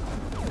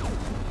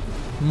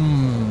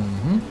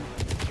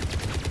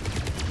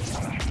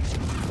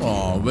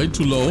 Oh, way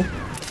too low.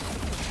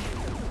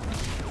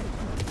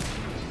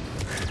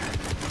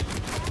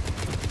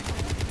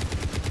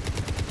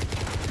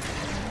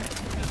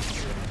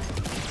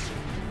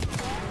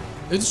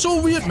 It's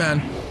so weird,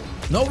 man.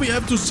 Now we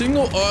have to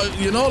single,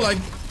 you know, like,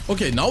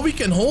 Okay, now we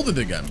can hold it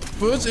again.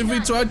 First, if we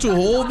tried to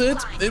hold it,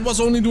 it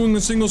was only doing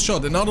a single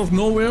shot. And out of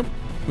nowhere,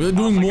 we're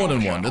doing more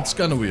than one. That's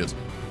kind of weird.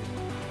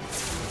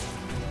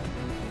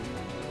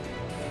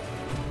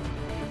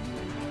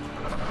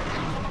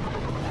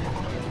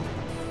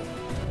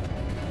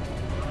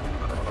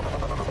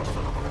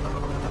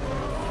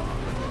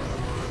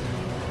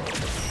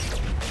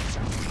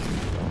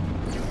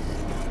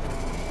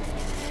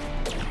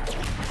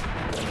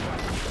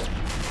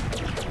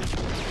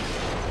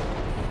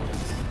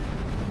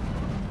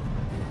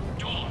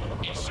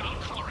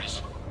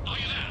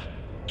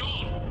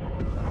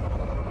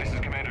 This is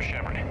Commander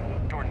Shepard.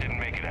 Jordan didn't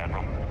make it,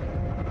 Admiral.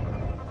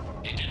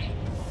 He didn't?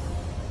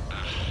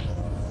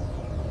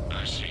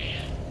 I see.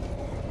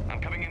 I'm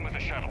coming in with the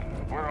shuttle.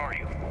 Where are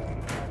you?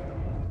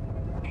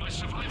 My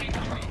surviving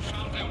crew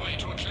found their way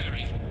to a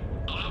clearing.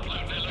 I'll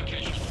upload their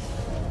location.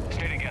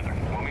 Stay together.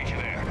 We'll meet you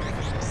there.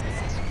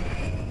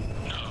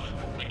 No,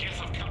 the Geth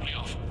have cut me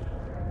off.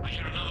 I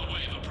hear another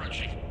wave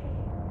approaching.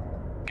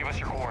 Give us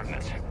your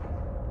coordinates.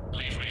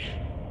 Leave me.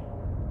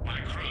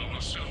 My crew will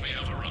soon be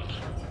overrun.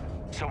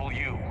 So will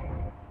you.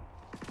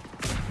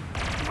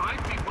 My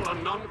people are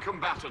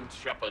non-combatants,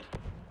 Shepard.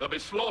 They'll be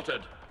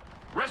slaughtered.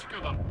 Rescue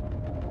them.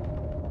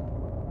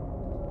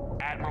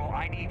 Admiral,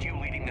 I need you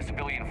leading the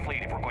civilian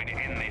fleet if we're going to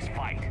end this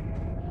fight.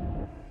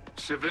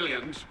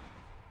 Civilians,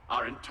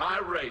 our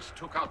entire race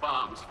took up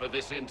arms for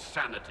this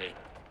insanity.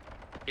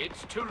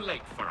 It's too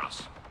late for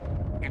us.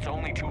 It's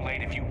only too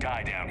late if you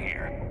die down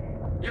here.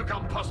 You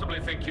can't possibly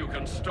think you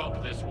can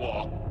stop this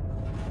war.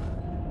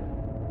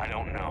 I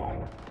don't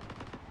know.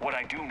 What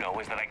I do know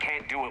is that I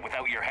can't do it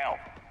without your help.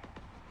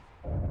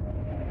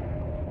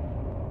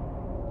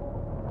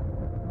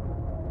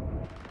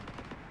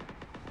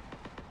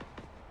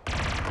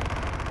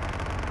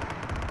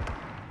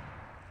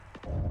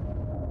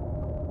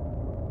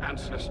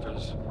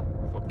 Ancestors,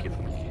 forgive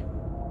me.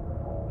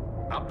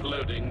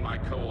 Uploading my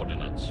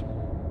coordinates.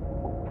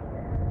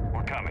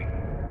 We're coming.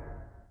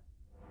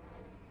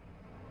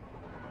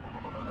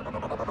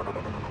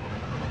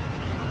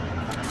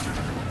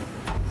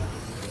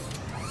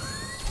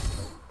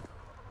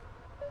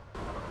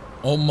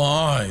 Oh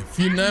my,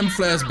 Vietnam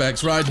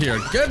flashbacks right here.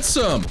 Get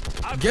some!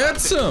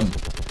 Get some!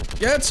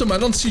 Get some! I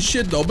don't see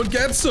shit though, but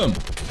get some!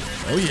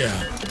 Oh yeah.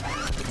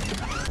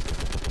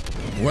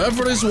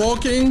 Whoever is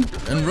walking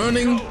and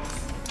running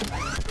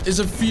is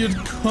a Viet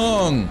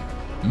Cong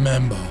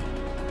member.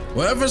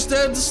 Whoever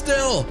stands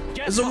still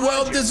is a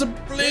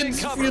well-disciplined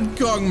Viet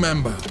Cong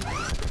member.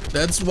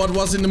 That's what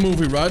was in the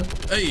movie, right?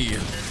 Hey,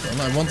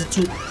 well, I wanted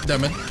to...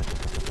 Damn it.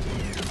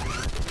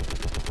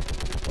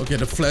 Okay,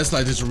 the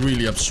flashlight is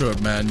really absurd,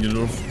 man. You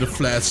know, the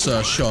flash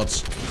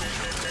shots.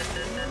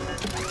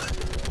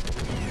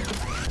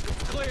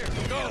 Clear,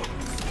 go.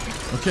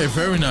 Okay,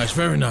 very nice,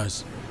 very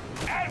nice.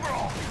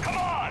 Admiral, come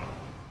on!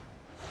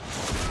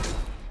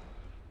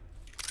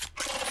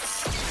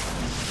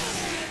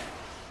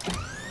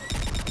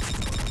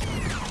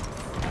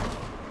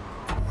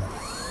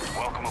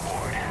 Welcome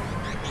aboard.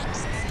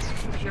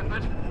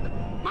 Shepard,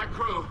 my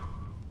crew.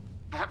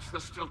 Perhaps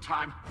there's still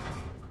time.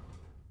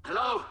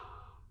 Hello?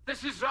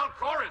 This is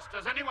Zalcoris.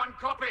 Does anyone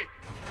copy?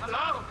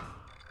 Hello?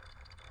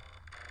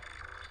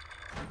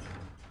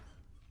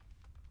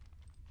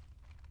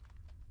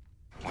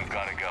 We've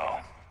got to go.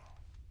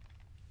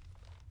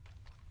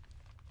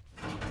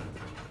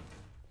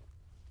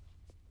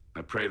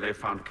 I pray they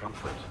found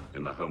comfort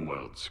in the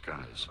Homeworld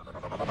skies.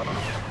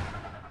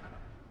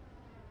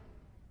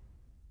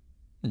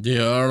 They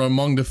are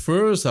among the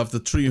first after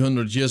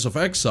 300 years of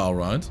exile,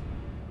 right?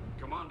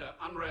 Commander,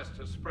 unrest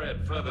has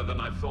spread further than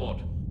I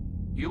thought.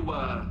 You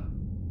were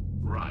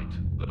right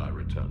that I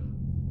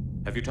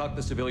return. Have you talked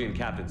the civilian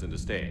captains into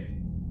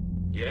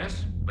staying?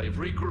 Yes, they've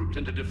regrouped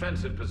into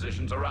defensive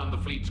positions around the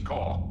fleet's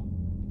core.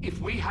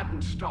 If we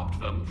hadn't stopped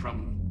them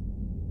from...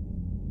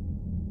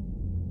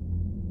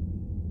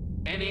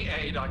 Any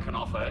aid I can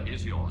offer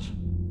is yours.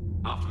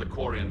 After the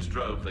Quarians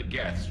drove the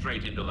Geth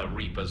straight into the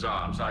Reaper's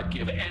arms, I'd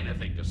give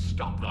anything to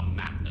stop the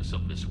madness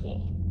of this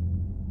war.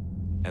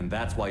 And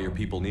that's why your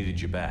people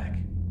needed you back?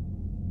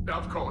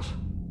 Of course.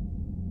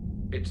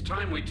 It's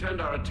time we turned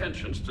our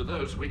attentions to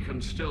those we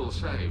can still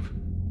save.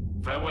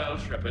 Farewell,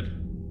 Shepard.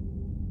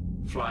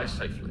 Fly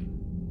safely.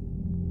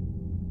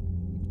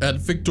 At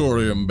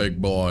Victorium,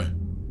 big boy.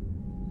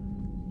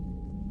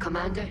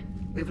 Commander,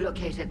 we've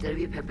located the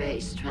Reaper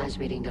base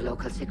transmitting the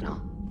local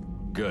signal.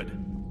 Good.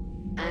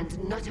 And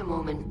not a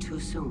moment too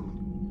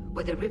soon.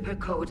 With the Reaper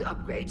code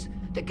upgrades,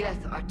 the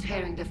Geth are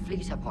tearing the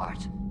fleet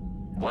apart.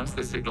 Once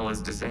the signal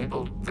is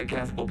disabled, the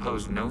Geth will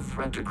pose no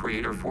threat to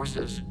Creator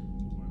forces.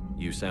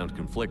 You sound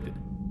conflicted.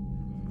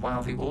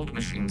 While the old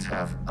machines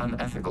have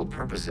unethical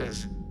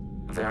purposes,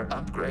 their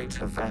upgrades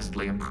have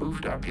vastly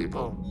improved our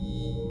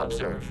people.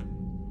 Observe.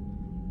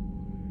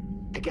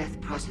 A Geth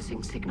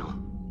processing signal.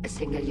 A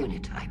single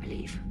unit, I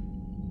believe.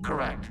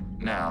 Correct.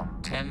 Now,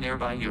 10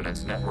 nearby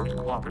units networked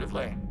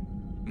cooperatively.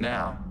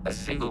 Now, a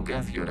single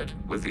Geth unit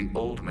with the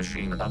old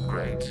machine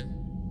upgrades.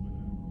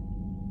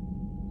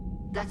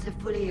 That's a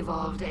fully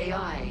evolved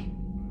AI.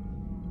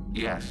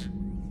 Yes.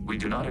 We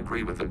do not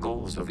agree with the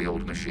goals of the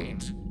old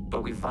machines,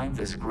 but we find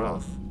this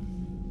growth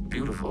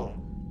beautiful,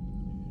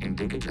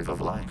 indicative of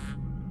life.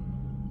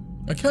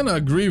 I kinda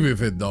agree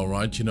with it though,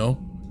 right, you know?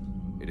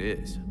 It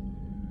is.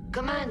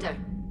 Commander!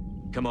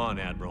 Come on,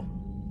 Admiral.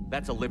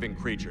 That's a living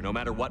creature, no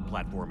matter what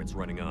platform it's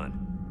running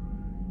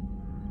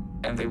on.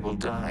 And they will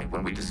die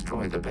when we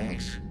destroy the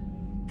base.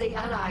 They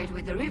allied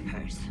with the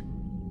Reapers.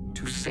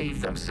 To save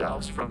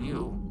themselves from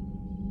you.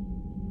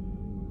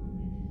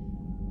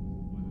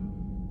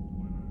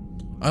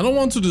 I don't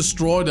want to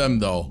destroy them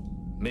though.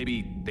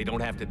 Maybe they don't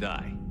have to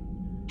die.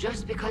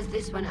 Just because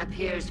this one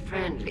appears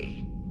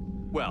friendly.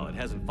 Well, it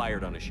hasn't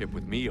fired on a ship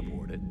with me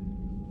aboard it.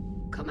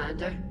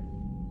 Commander,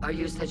 are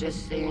you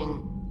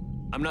suggesting...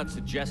 I'm not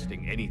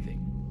suggesting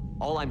anything.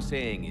 All I'm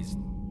saying is,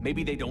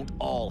 maybe they don't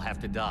all have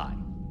to die.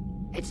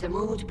 It's a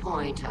moot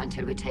point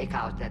until we take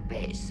out that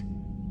base.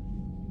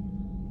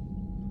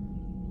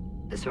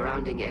 The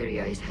surrounding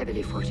area is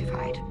heavily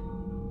fortified,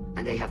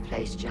 and they have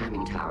placed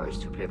jamming towers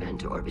to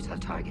prevent orbital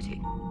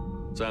targeting.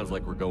 Sounds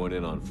like we're going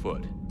in on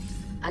foot.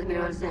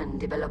 Admiral Zen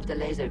developed a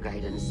laser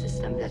guidance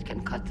system that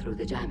can cut through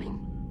the jamming.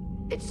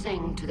 It's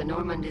synced to the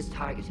Normandy's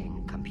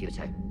targeting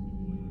computer.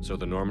 So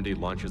the Normandy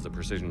launches a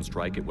precision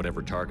strike at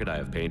whatever target I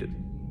have painted?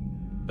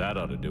 That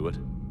ought to do it.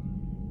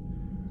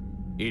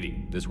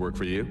 Edie, this work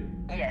for you?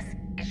 Yes,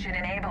 it should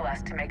enable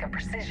us to make a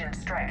precision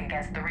strike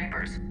against the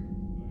Reapers.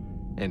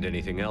 And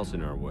anything else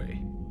in our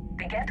way?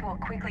 The Geth will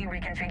quickly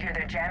reconfigure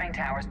their jamming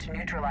towers to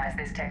neutralize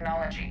this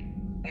technology.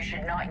 You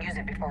should not use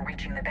it before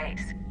reaching the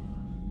base.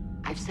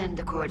 I've sent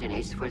the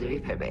coordinates for the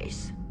Reaper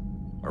base.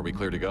 Are we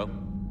clear to go?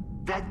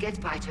 That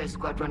Geth fighter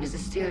squadron is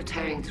still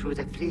tearing through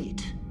the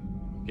fleet.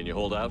 Can you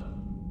hold out?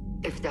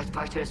 If that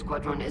fighter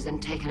squadron isn't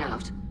taken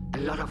out, a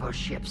lot of our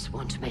ships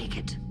won't make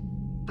it.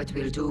 But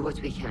we'll do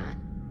what we can.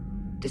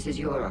 This is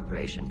your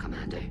operation,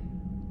 Commander.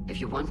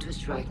 If you want to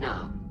strike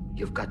now,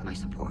 you've got my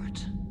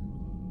support.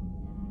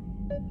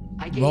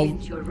 I gave in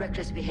to your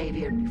reckless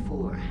behavior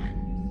beforehand.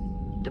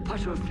 The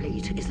patrol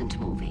fleet isn't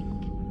moving.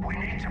 We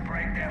need to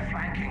break their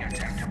flanking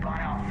attempt to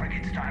buy our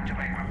frigates time to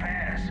make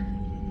repairs.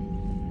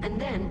 And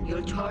then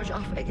you'll charge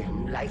off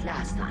again, like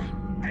last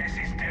time. This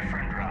is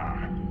different,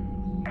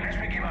 Ron. Unless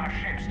we give our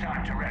ships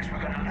time to rest,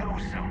 we're gonna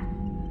lose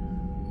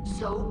them.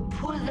 So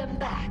pull them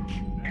back.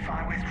 If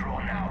I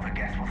withdraw now, the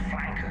Geth will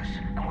flank us,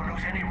 and we'll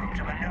lose any room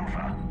to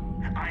maneuver.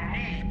 I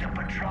need the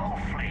patrol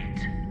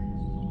fleet.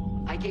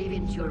 I gave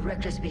in to your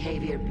reckless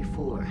behavior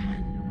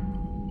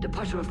beforehand. The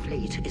patrol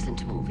fleet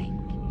isn't moving.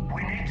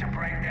 We need to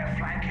break their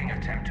flanking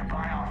attempt to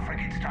buy our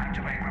frigates time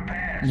to make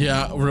repairs.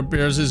 Yeah,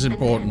 repairs is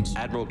important.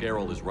 Admiral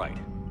Geralt is right.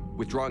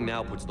 Withdrawing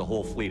now puts the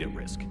whole fleet at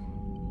risk.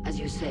 As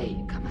you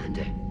say,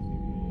 Commander.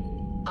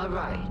 All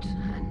right,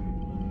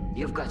 Han.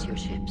 You've got your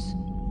ships.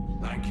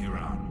 Thank you,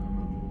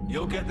 Ron.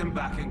 You'll get them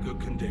back in good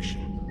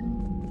condition.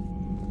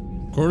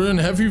 Quarian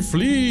heavy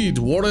fleet.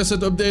 War asset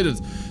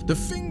updated. The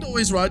thing though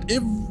is, right,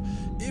 if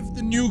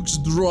the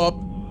nukes drop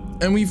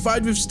and we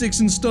fight with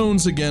sticks and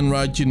stones again,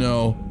 right, you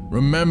know,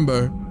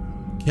 remember,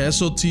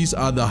 casualties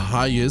are the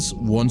highest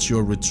once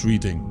you're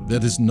retreating.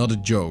 That is not a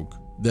joke.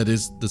 That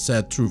is the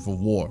sad truth of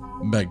war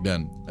back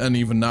then and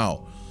even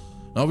now.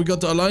 Now we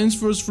got the Alliance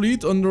First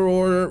Fleet under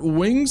our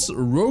wings,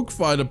 rogue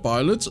fighter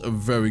pilots,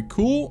 very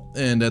cool,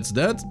 and that's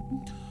that.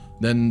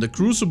 Then the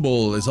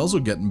Crucible is also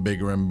getting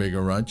bigger and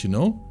bigger, right, you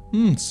know?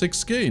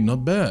 6K,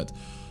 not bad.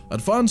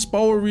 Advanced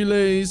power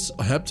relays,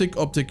 haptic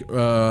optic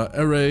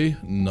array,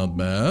 not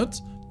bad.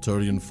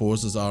 Turian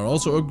forces are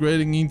also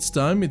upgrading each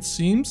time, it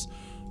seems.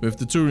 With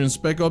the Turian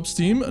Spec Ops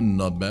team,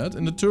 not bad.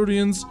 And the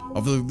Turians,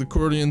 of the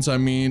Quarians, I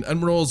mean,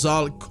 Admiral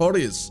Zal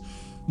Koris.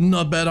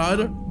 Not bad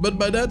either. But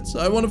by that,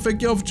 I want to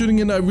thank you all for tuning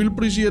in. I really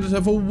appreciate it.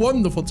 Have a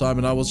wonderful time,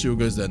 and I will see you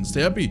guys then.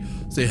 Stay happy,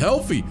 stay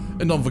healthy,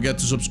 and don't forget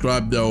to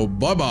subscribe though.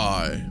 Bye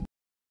bye.